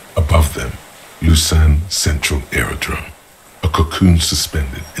towers. Above them, Lausanne Central Aerodrome, a cocoon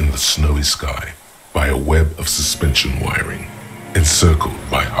suspended in the snowy sky by a web of suspension wiring, encircled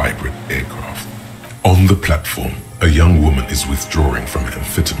by hybrid aircraft. On the platform, a young woman is withdrawing from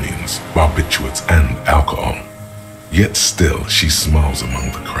amphetamines, barbiturates, and alcohol. Yet still she smiles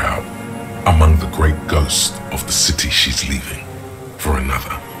among the crowd, among the great ghosts of the city she's leaving, for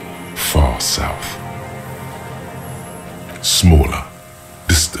another, far south. Smaller,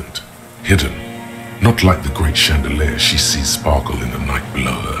 distant, hidden, not like the great chandelier she sees sparkle in the night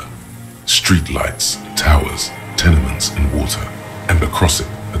below her. Streetlights, towers, tenements, and water, and across it,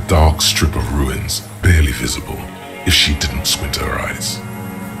 a dark strip of ruins, barely visible if she didn't squint her eyes.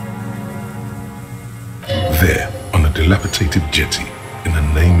 There, on a dilapidated jetty in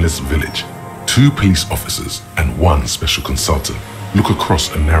a nameless village, 2 police officers and 1 special consultant look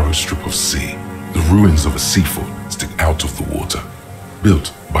across a narrow strip of sea. The ruins of a seafort stick out of the water,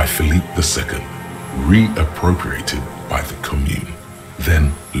 built by Philippe II, reappropriated by the Commune,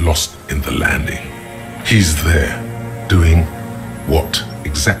 then lost in the landing. He's there, doing what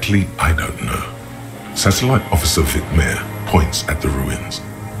exactly, I don't know. Satellite Officer Vic Mayer points at the ruins.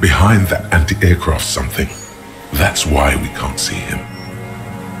 Behind that anti-aircraft something. That's why we can't see him.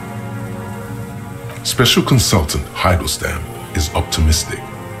 Special Consultant Heidelstam is optimistic.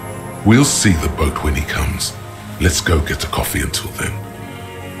 We'll see the boat when he comes. Let's go get a coffee until then.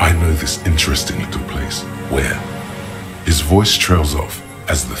 I know this interesting little place. Where? His voice trails off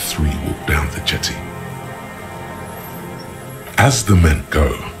as the 3 walk down the jetty. As the men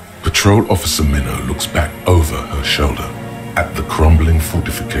go, Patrol Officer Minnow looks back over her shoulder at the crumbling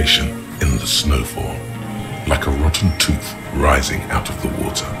fortification in the snowfall, like a rotten tooth rising out of the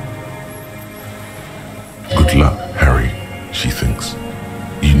water. Good luck, Harry, she thinks.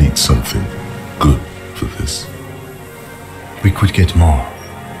 You need something good for this. We could get more.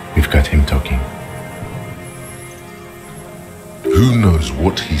 We've got him talking. Who knows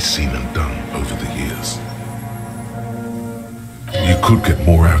what he's seen and done over the years? You could get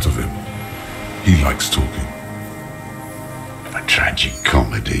more out of him. He likes talking. A tragic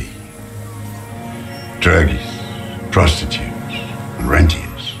comedy. Druggies, prostitutes, and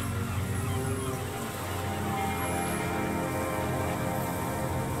rentiers.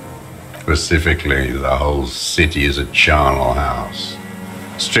 Specifically, the whole city is a charnel house,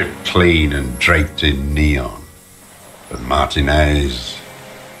 stripped clean and draped in neon. But Martinez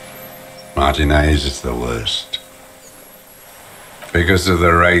is the worst. Because of the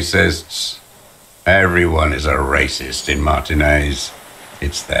racists, everyone is a racist in Martinez.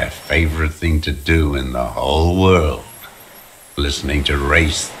 It's their favorite thing to do in the whole world, listening to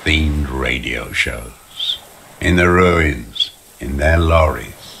race-themed radio shows, in the ruins, in their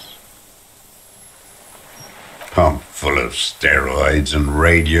lorries. Pumped full of steroids and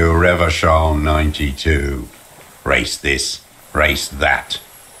Radio Revachol 92. Race this, race that.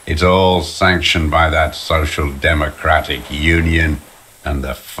 It's all sanctioned by that social democratic union and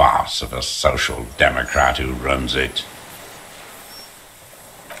the farce of a social democrat who runs it.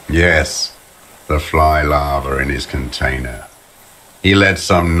 Yes, the fly larva in his container. He let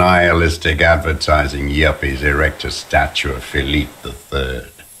some nihilistic advertising yuppies erect a statue of Philippe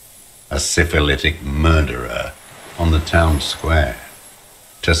III, a syphilitic murderer, on the town square,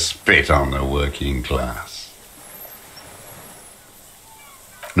 to spit on the working class.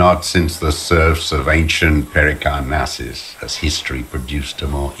 Not since the serfs of ancient Pericarnassus has history produced a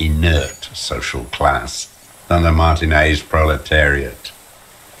more inert social class than the Martinez proletariat.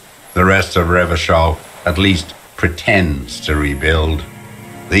 The rest of Revachol at least pretends to rebuild.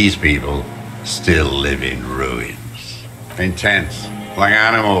 These people still live in ruins. In tents, like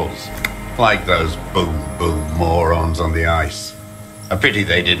animals, like those boom-boom morons on the ice. A pity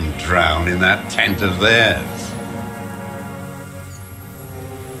they didn't drown in that tent of theirs.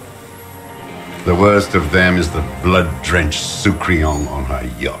 The worst of them is the blood-drenched Sucrion on her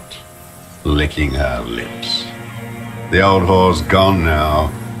yacht, licking her lips. The old whore's gone now.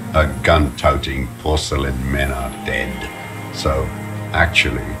 Her gun-toting porcelain men are dead. So,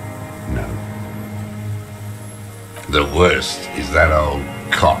 actually, no. The worst is that old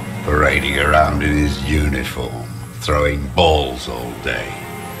cop parading around in his uniform, throwing balls all day.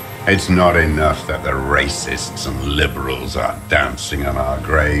 It's not enough that the racists and liberals are dancing on our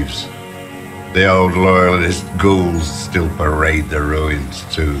graves. The old loyalist ghouls still parade the ruins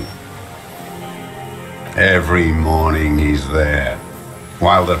too. Every morning he's there,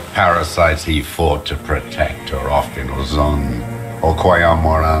 while the parasites he fought to protect are off in Ozon, or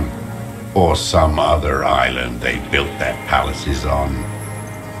Koyamoran, or some other island they built their palaces on,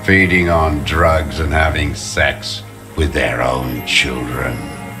 feeding on drugs and having sex with their own children.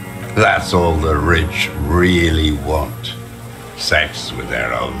 That's all the rich really want. Sex with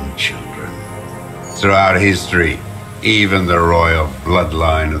their own children. Throughout history, even the royal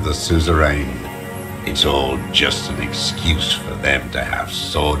bloodline of the suzerain, it's all just an excuse for them to have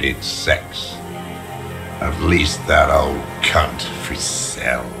sordid sex. At least that old cunt,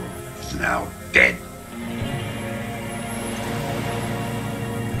 Frisell, is now dead.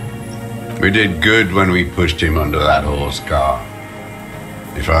 We did good when we pushed him under that horse car.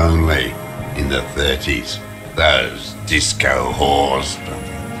 If only, in the 30s, those disco whores.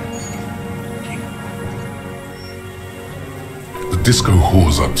 The disco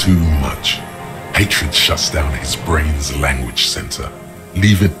whores are too much. Hatred shuts down his brain's language center,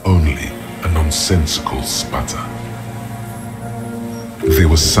 leaving only a nonsensical sputter. There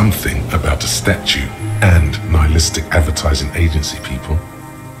was something about a statue and nihilistic advertising agency people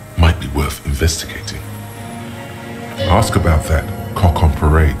might be worth investigating. Ask about that cock on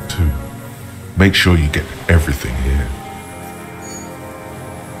parade too. Make sure you get everything here.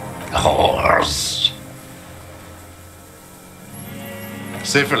 Whores.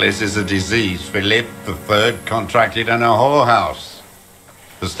 Syphilis is a disease Philip III contracted in a whorehouse.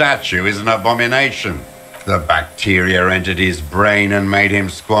 The statue is an abomination. The bacteria entered his brain and made him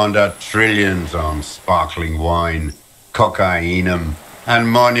squander trillions on sparkling wine, cocainum, and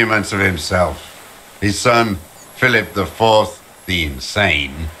monuments of himself. His son, Philip IV, the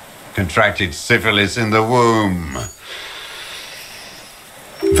insane, contracted syphilis in the womb.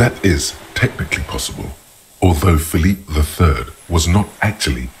 That is technically possible, although Philippe III was not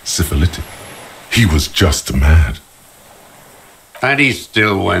actually syphilitic. He was just mad. And he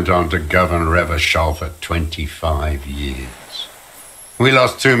still went on to govern Revachol for 25 years. We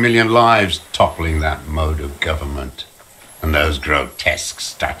lost 2 million lives toppling that mode of government. And those grotesque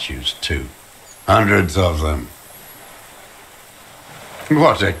statues too. Hundreds of them.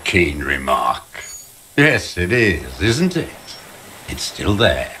 What a keen remark. Yes, it is, isn't it? It's still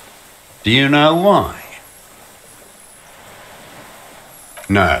there. Do you know why?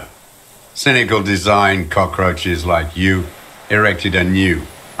 No. Cynical design cockroaches like you erected a new,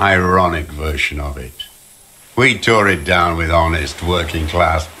 ironic version of it. We tore it down with honest,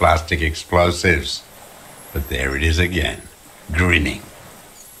 working-class plastic explosives. But there it is again, grinning.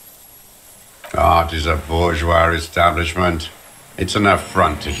 Art is a bourgeois establishment. It's an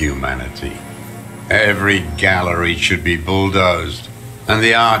affront to humanity. Every gallery should be bulldozed, and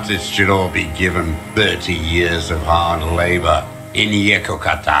the artists should all be given 30 years of hard labor in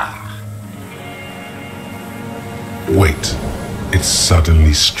Yekokata. Wait, it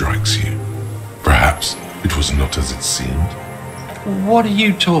suddenly strikes you. Perhaps it was not as it seemed. What are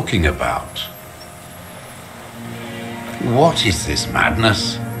you talking about? What is this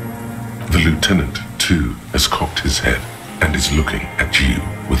madness? The lieutenant, too, has cocked his head and is looking at you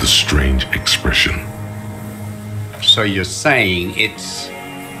with a strange expression. So you're saying it's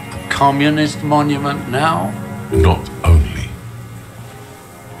a communist monument now? Not only.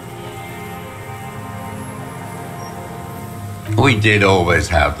 We did always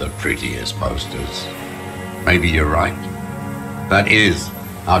have the prettiest posters. Maybe you're right. That is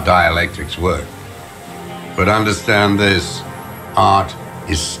how dialectics work. But understand this, art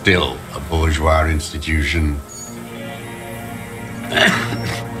is still a bourgeois institution.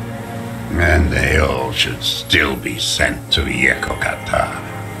 And they all should still be sent to Yekokata.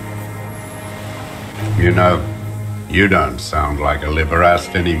 You know, you don't sound like a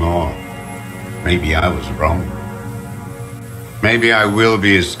liberast anymore. Maybe I was wrong. Maybe I will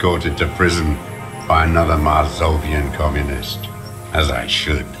be escorted to prison by another Marzovian communist, as I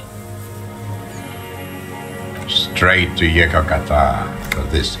should. Straight to Yekokata for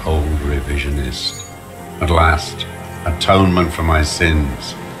this old revisionist. At last, atonement for my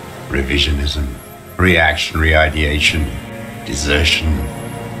sins. Revisionism, reactionary ideation, desertion.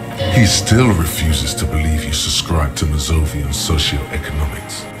 He still refuses to believe you subscribe to Mazovian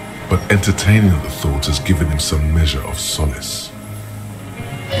socio-economics, but entertaining the thought has given him some measure of solace.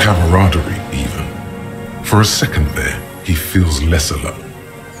 Camaraderie, even. For a second there, he feels less alone.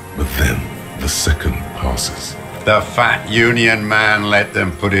 But then, the second passes. The fat union man let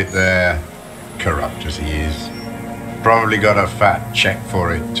them put it there. Corrupt as he is. Probably got a fat check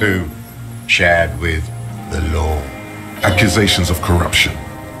for it too. Shared with the law. Accusations of corruption.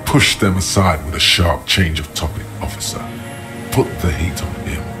 Push them aside with a sharp change of topic, officer. Put the heat on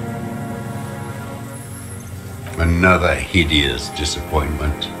him. Another hideous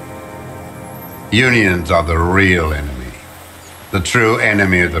disappointment. Unions are the real enemy, the true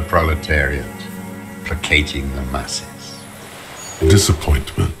enemy of the proletariat, placating the masses.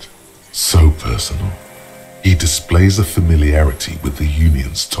 Disappointment, so personal. He displays a familiarity with the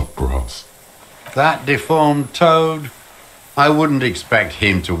union's top brass. That deformed toad, I wouldn't expect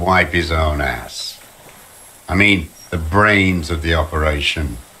him to wipe his own ass. I mean, the brains of the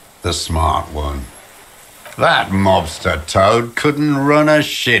operation, the smart one. That mobster toad couldn't run a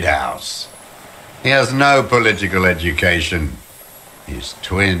shithouse. He has no political education. His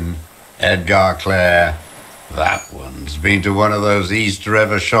twin, Edgar Clare, that one's been to one of those East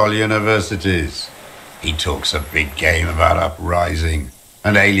Revachol universities. He talks a big game about uprising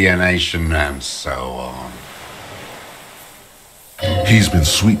and alienation and so on. He's been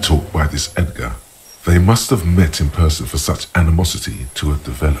sweet-talked by this Edgar. They must have met in person for such animosity to have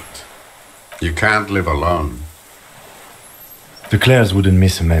developed. You can't live alone. The Clares wouldn't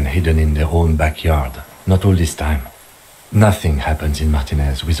miss a man hidden in their own backyard. Not all this time. Nothing happens in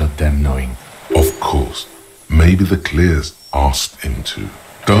Martinez without them knowing. Of course. Maybe the Clears asked him to.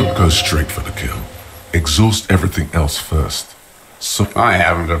 Don't go straight for the kill. Exhaust everything else first. So I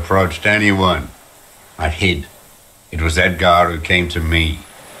haven't approached anyone. I hid. It was Edgar who came to me.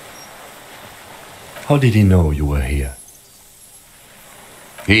 How did he know you were here?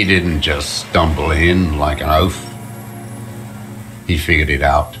 He didn't just stumble in like an oaf. He figured it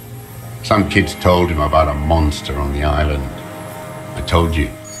out. Some kids told him about a monster on the island. I told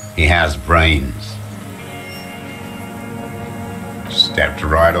you, he has brains. Stepped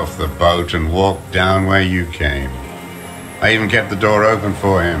right off the boat and walked down where you came. I even kept the door open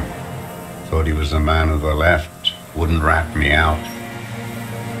for him. Thought he was a man of the left, wouldn't rat me out.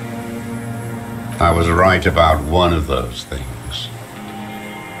 I was right about one of those things.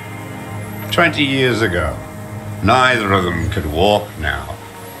 20 years ago, neither of them could walk now,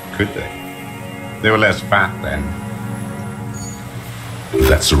 could they? They were less fat then.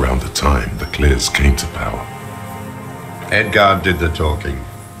 that's around the time the Clears came to power. Edgar did the talking.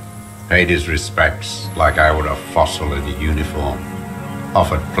 Paid his respects like I were a fossil in a uniform.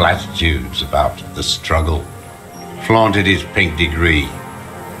 Offered platitudes about the struggle. Flaunted his pink degree.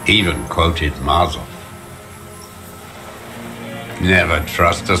 Even quoted Marzoff. Never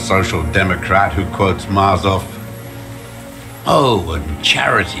trust a social democrat who quotes Marzoff. Oh, and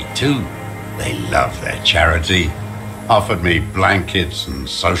charity too. They love their charity. Offered me blankets and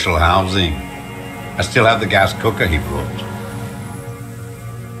social housing. I still have the gas cooker he brought.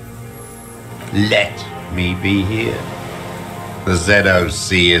 Let me be here. The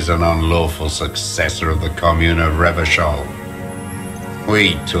ZOC is an unlawful successor of the Commune of Revachol.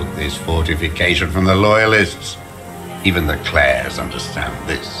 We took this fortification from the Loyalists. Even the Clares understand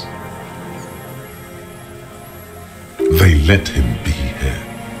this. They let him be here.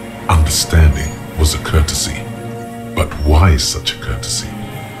 Understanding was a courtesy. But why such a courtesy?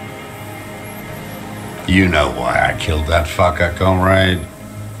 You know why I killed that fucker, comrade.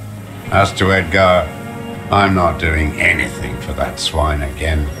 As to Edgar, I'm not doing anything for that swine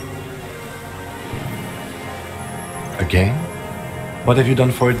again. Again? What have you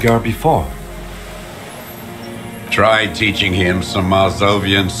done for Edgar before? Tried teaching him some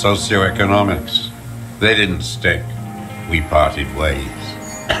Marzovian socioeconomics. They didn't stick. We parted ways.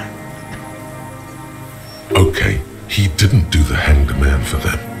 Okay, he didn't do the hanged man for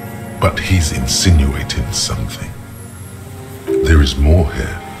them, but he's insinuating something. There is more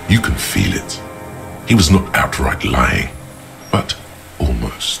here. You can feel it. He was not outright lying, but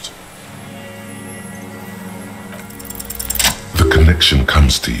almost. The connection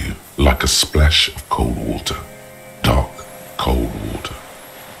comes to you like a splash of cold water. Dark, cold water.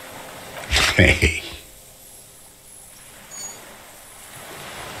 Hey.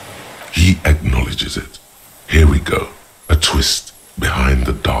 He acknowledges it. Here we go. A twist behind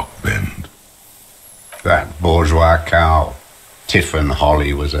the dark bend. That bourgeois cow, Tiffin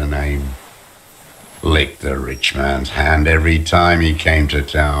Holly was her name. Licked the rich man's hand every time he came to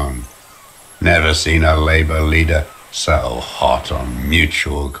town. Never seen a labor leader so hot on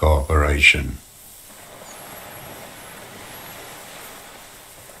mutual cooperation.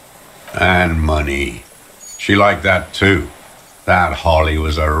 And money. She liked that too. That Holly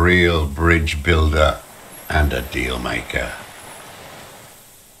was a real bridge builder and a deal maker.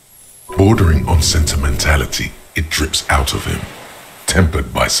 Bordering on sentimentality, it drips out of him,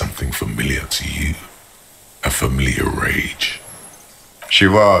 tempered by something familiar to you. A familiar rage. She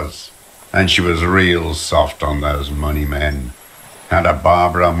was, and she was real soft on those money men. Had a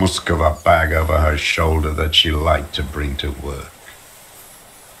Barbara Muskova bag over her shoulder that she liked to bring to work.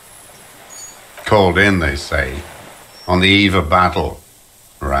 Called in, they say, on the eve of battle,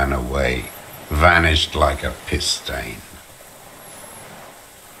 ran away, vanished like a piss stain.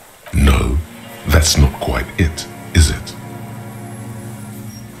 No, that's not quite it, is it?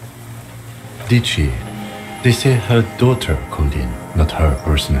 Did she? They say her daughter called in, not her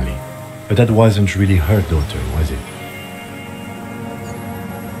personally. But that wasn't really her daughter, was it?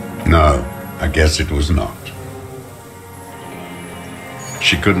 No, I guess it was not.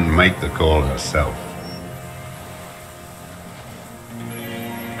 She couldn't make the call herself.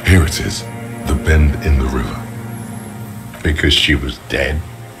 Here it is, the bend in the river. Because she was dead.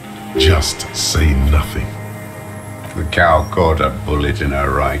 Just say nothing. The cow caught a bullet in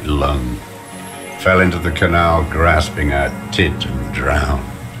her right lung, fell into the canal grasping her tit and drowned.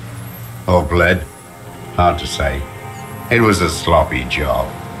 Or bled? Hard to say. It was a sloppy job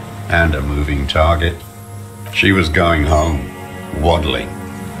and a moving target. She was going home, waddling,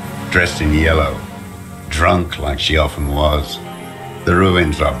 dressed in yellow, drunk like she often was. The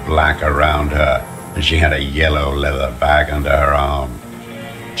ruins were black around her, and she had a yellow leather bag under her arm.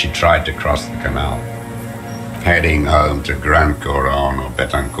 She tried to cross the canal, heading home to Grand Couronne or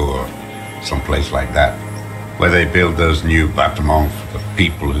Betancourt, someplace like that, where they build those new bâtiments for the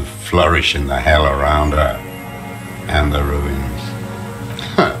people who flourish in the hell around her and the ruins.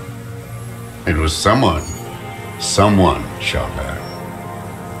 It was someone shot her.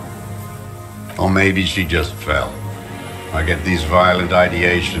 Or maybe she just fell. I get these violent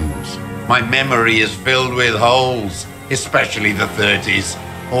ideations. My memory is filled with holes, especially the 30s.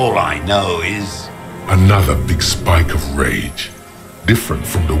 All I know is... Another big spike of rage, different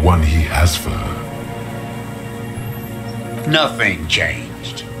from the one he has for her. Nothing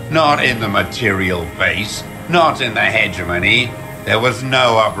changed. Not in the material base, not in the hegemony. There was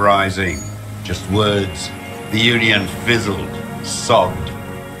no uprising. Just words. The Union fizzled, sobbed.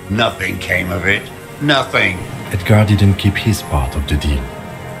 Nothing came of it. Nothing. Edgar didn't keep his part of the deal.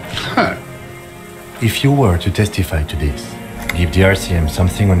 If you were to testify to this, give the RCM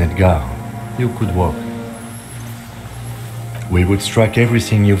something on Edgar, you could walk. We would strike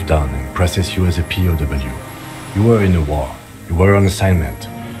everything you've done and process you as a POW. You were in a war. You were on assignment.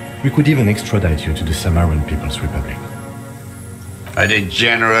 We could even extradite you to the Samaran People's Republic. A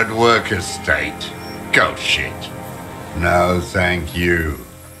degenerate worker state. Go shit. No, thank you.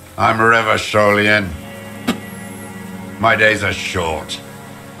 I'm Revacholian. My days are short.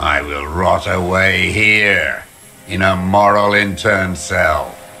 I will rot away here, in a moral intern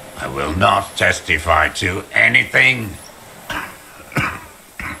cell. I will not testify to anything.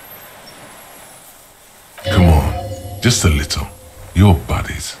 Come on, just a little. You're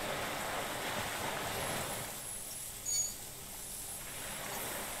buddies.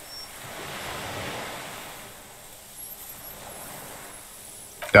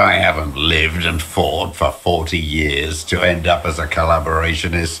 I haven't lived and fought for 40 years to end up as a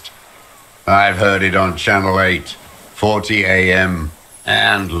collaborationist. I've heard it on Channel 8, 40 AM,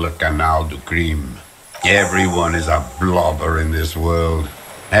 and Le Canal du Crime. Everyone is a blobber in this world.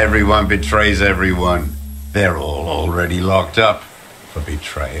 Everyone betrays everyone. They're all already locked up for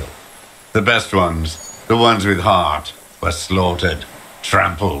betrayal. The best ones, the ones with heart, were slaughtered,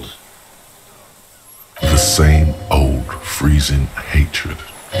 trampled. The same old freezing hatred.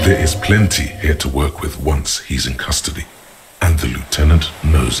 There is plenty here to work with once he's in custody, and the lieutenant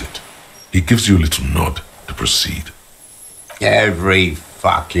knows it. He gives you a little nod to proceed. Every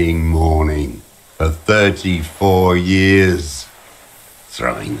fucking morning for 34 years,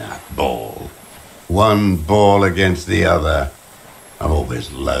 throwing that ball. One ball against the other. I've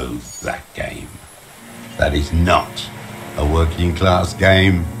always loathed that game. That is not a working class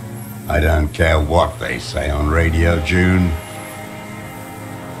game. I don't care what they say on Radio June.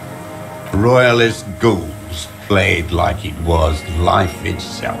 Royalist ghouls played like it was life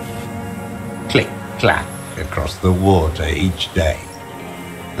itself. Click, clack across the water each day.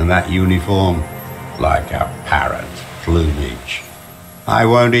 And that uniform, like a parrot plumage. I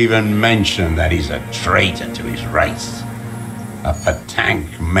won't even mention that he's a traitor to his race. A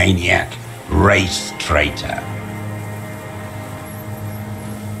Patank maniac race traitor.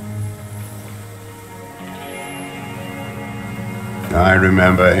 I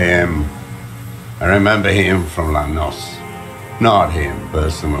remember him. I remember him from La Noce. Not him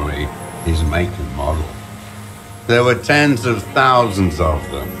personally, his make and model. There were tens of thousands of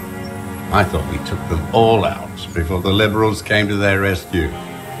them. I thought we took them all out before the liberals came to their rescue.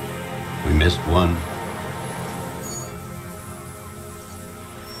 We missed one.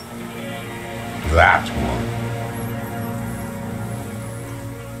 That one.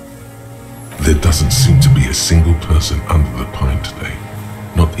 There doesn't seem to be a single person under the pine today,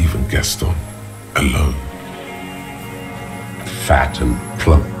 not even Gaston. alone. Fat and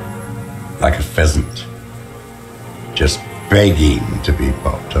plump, like a pheasant, just begging to be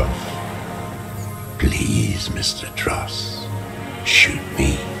popped off. Please, Mr. Dross, shoot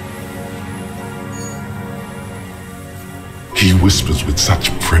me. He whispers with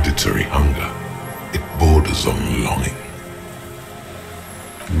such predatory hunger, it borders on longing.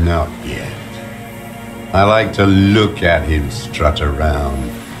 Not yet. I like to look at him strut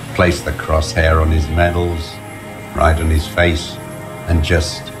around, place the crosshair on his medals, right on his face, and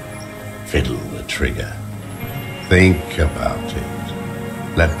just fiddle the trigger. Think about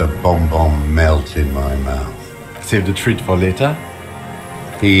it. Let the bomb melt in my mouth. Save the treat for later.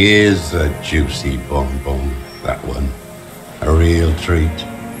 He is a juicy bonbon, that one. A real treat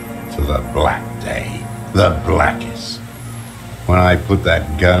for the black day, the blackest. When I put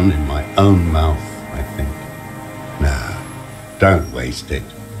that gun in my own mouth, I think, nah, don't waste it.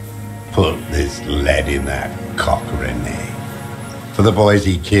 Put this lead in that cock, Renee. For the boys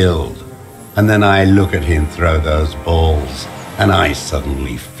he killed. And then I look at him throw those balls, and I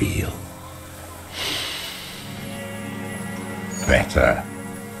suddenly feel better.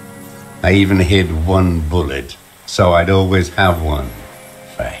 I even hid one bullet, so I'd always have one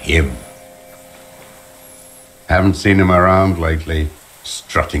for him. Haven't seen him around lately,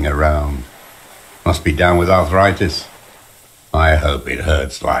 strutting around. Must be down with arthritis. I hope it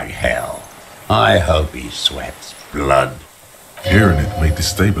hurts like hell. I hope he sweats blood. Hearing it may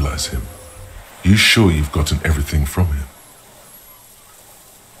destabilize him. You sure you've gotten everything from him?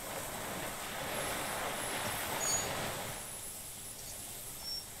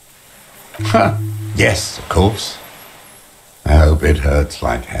 Yes, of course. I hope it hurts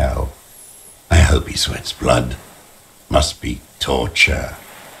like hell. I hope he sweats blood. Must be torture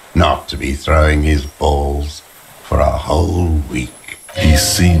not to be throwing his balls for a whole week. He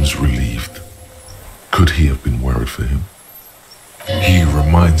seems relieved. Could he have been worried for him? He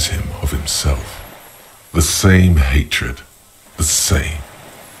reminds him of himself. The same hatred. The same.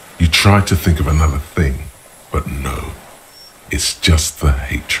 You try to think of another thing, but no. It's just the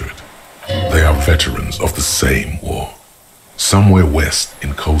hatred. They are veterans of the same war. Somewhere west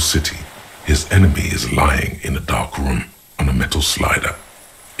in Coal City, his enemy is lying in a dark room on a metal slider.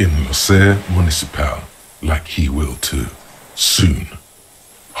 In Loser Municipal, like he will too. Soon.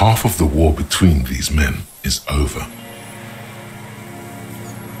 Half of the war between these men is over.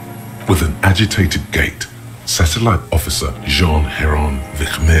 With an agitated gait, Satellite Officer Jean Heron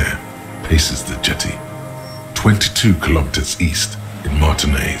Vichmer paces the jetty, 22 kilometers east in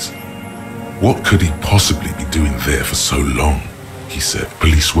Martinez. What could he possibly be doing there for so long? He said.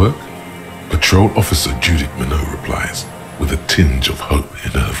 Police work? Patrol Officer Judith Minot replies, with a tinge of hope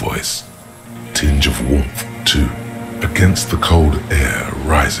in her voice. Tinge of warmth, too, against the cold air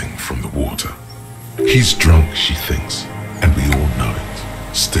rising from the water. He's drunk, she thinks, and we all know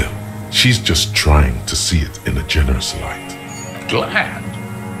it. Still, she's just trying to see it in a generous light. Glad?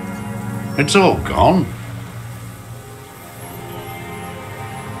 It's all gone.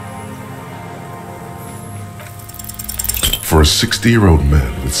 For a 60-year-old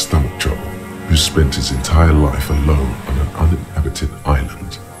man with stomach trouble, who spent his entire life alone on an uninhabited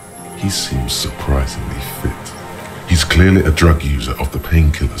island, he seems surprisingly fit. He's clearly a drug user of the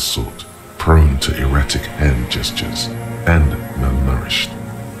painkiller sort, prone to erratic hand gestures, and malnourished.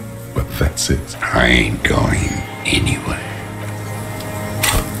 But that's it. I ain't going anywhere.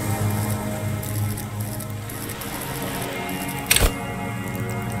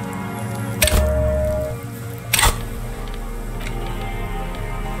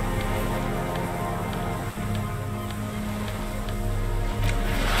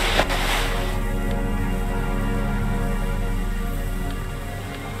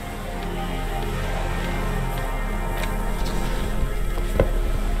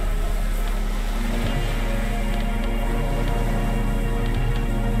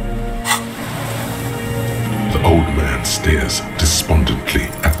 Stares despondently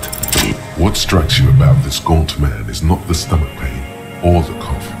at them. What strikes you about this gaunt man is not the stomach pain, or the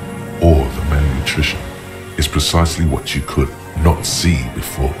cough, or the malnutrition. It's precisely what you could not see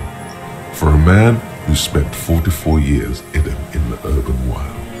before. For a man who spent 44 years in the urban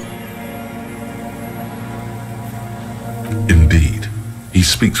wild. Indeed, he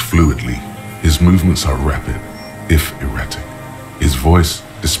speaks fluidly. His movements are rapid, if erratic. His voice,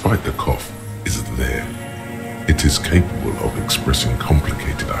 despite the cough, is there. It is capable of expressing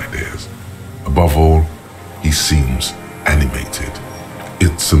complicated ideas. Above all, he seems animated.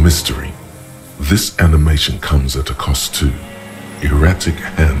 It's a mystery. This animation comes at a cost too. Erratic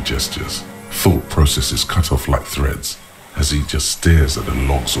hand gestures, thought processes cut off like threads, as he just stares at the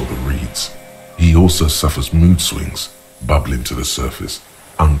logs or the reeds. He also suffers mood swings, bubbling to the surface,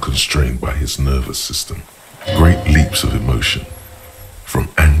 unconstrained by his nervous system. Great leaps of emotion, from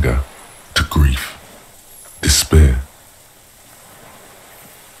anger to grief, despair.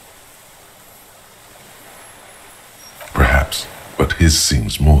 Perhaps, but his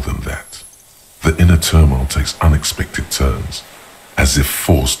seems more than that. The inner turmoil takes unexpected turns, as if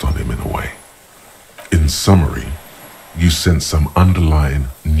forced on him in a way. In summary, you sense some underlying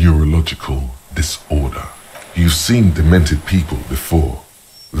neurological disorder. You've seen demented people before.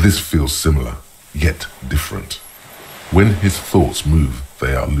 This feels similar, yet different. When his thoughts move,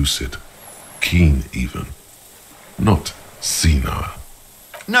 they are lucid, keen even, not senile.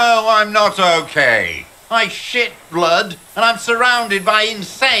 No, I'm not okay. I shit blood, and I'm surrounded by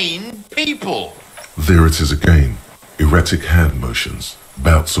insane people. There it is again. Erratic hand motions,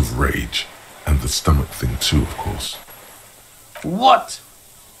 bouts of rage, and the stomach thing too, of course. What?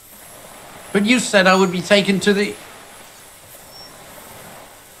 But you said I would be taken to the...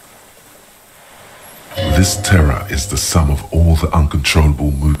 This terror is the sum of all the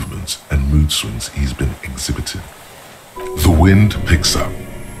uncontrollable movements and mood swings he's been exhibiting. The wind picks up.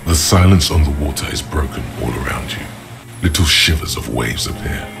 The silence on the water is broken all around you. Little shivers of waves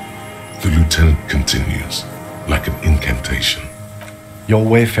appear. The lieutenant continues, like an incantation. Your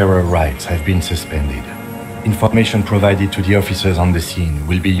Wayfarer rights have been suspended. Information provided to the officers on the scene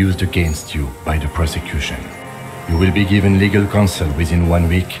will be used against you by the prosecution. You will be given legal counsel within 1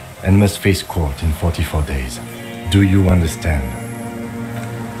 week and must face court in 44 days. Do you understand?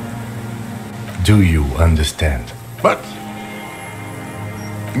 Do you understand? But...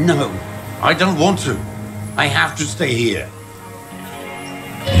 No, I don't want to. I have to stay here.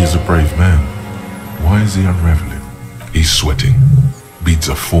 He is a brave man. Why is he unraveling? He's sweating. Beads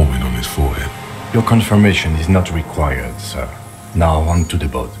are forming on his forehead. Your confirmation is not required, sir. Now on to the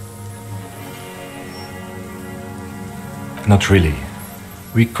boat. Not really.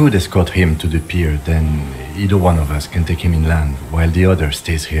 We could escort him to the pier, then either one of us can take him inland while the other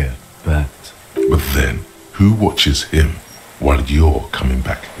stays here, but... But then, who watches him while you're coming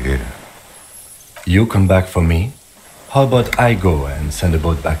back here? You come back for me? How about I go and send a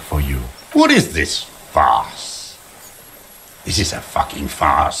boat back for you? What is this farce? This is a fucking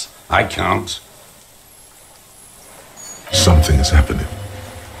farce. I can't. Something is happening.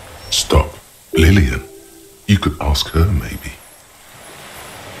 Stop. Lillian. You could ask her, maybe.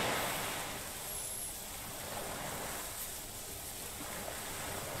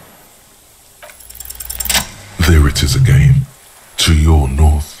 There it is again. To your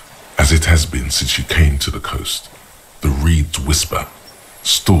north, as it has been since you came to the coast. The reeds whisper,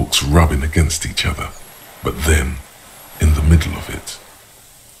 stalks rubbing against each other. But then, in the middle of it,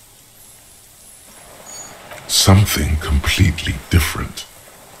 something completely different.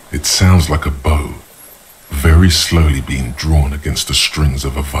 It sounds like a bow, very slowly being drawn against the strings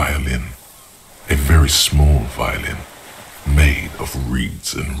of a violin. A very small violin, made of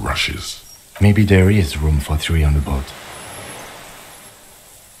reeds and rushes. Maybe there is room for 3 on the boat.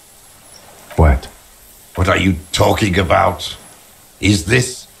 What? What are you talking about? Is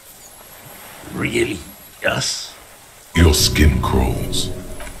this really us? Your skin crawls.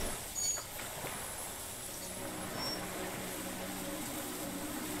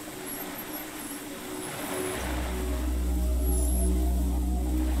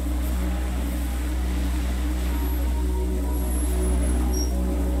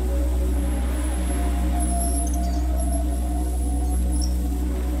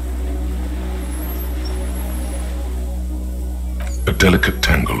 A delicate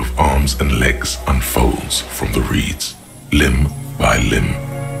tangle of arms and legs unfolds from the reeds, limb by limb,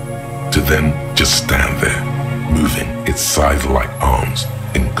 to then just stand there, moving its scythe-like arms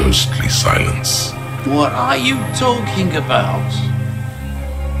in ghostly silence. What are you talking about?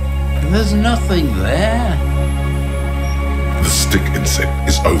 There's nothing there. The stick insect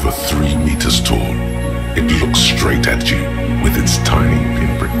is over 3 meters tall. It looks straight at you with its tiny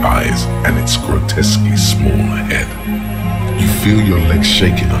pinprick eyes and its grotesquely small head. You feel your legs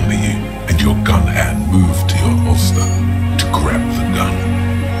shaking under you and your gun hand move to your holster to grab the gun.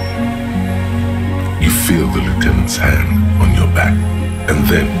 You feel the lieutenant's hand on your back and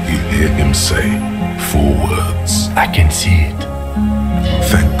then you hear him say 4 words. I can see it.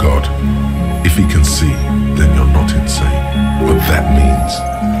 Thank God. If he can see, then you're not insane. But that means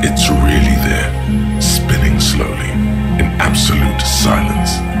it's really there, spinning slowly, in absolute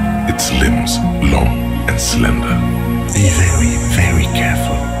silence, its limbs long and slender. Be very, very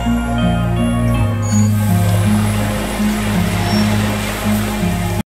careful.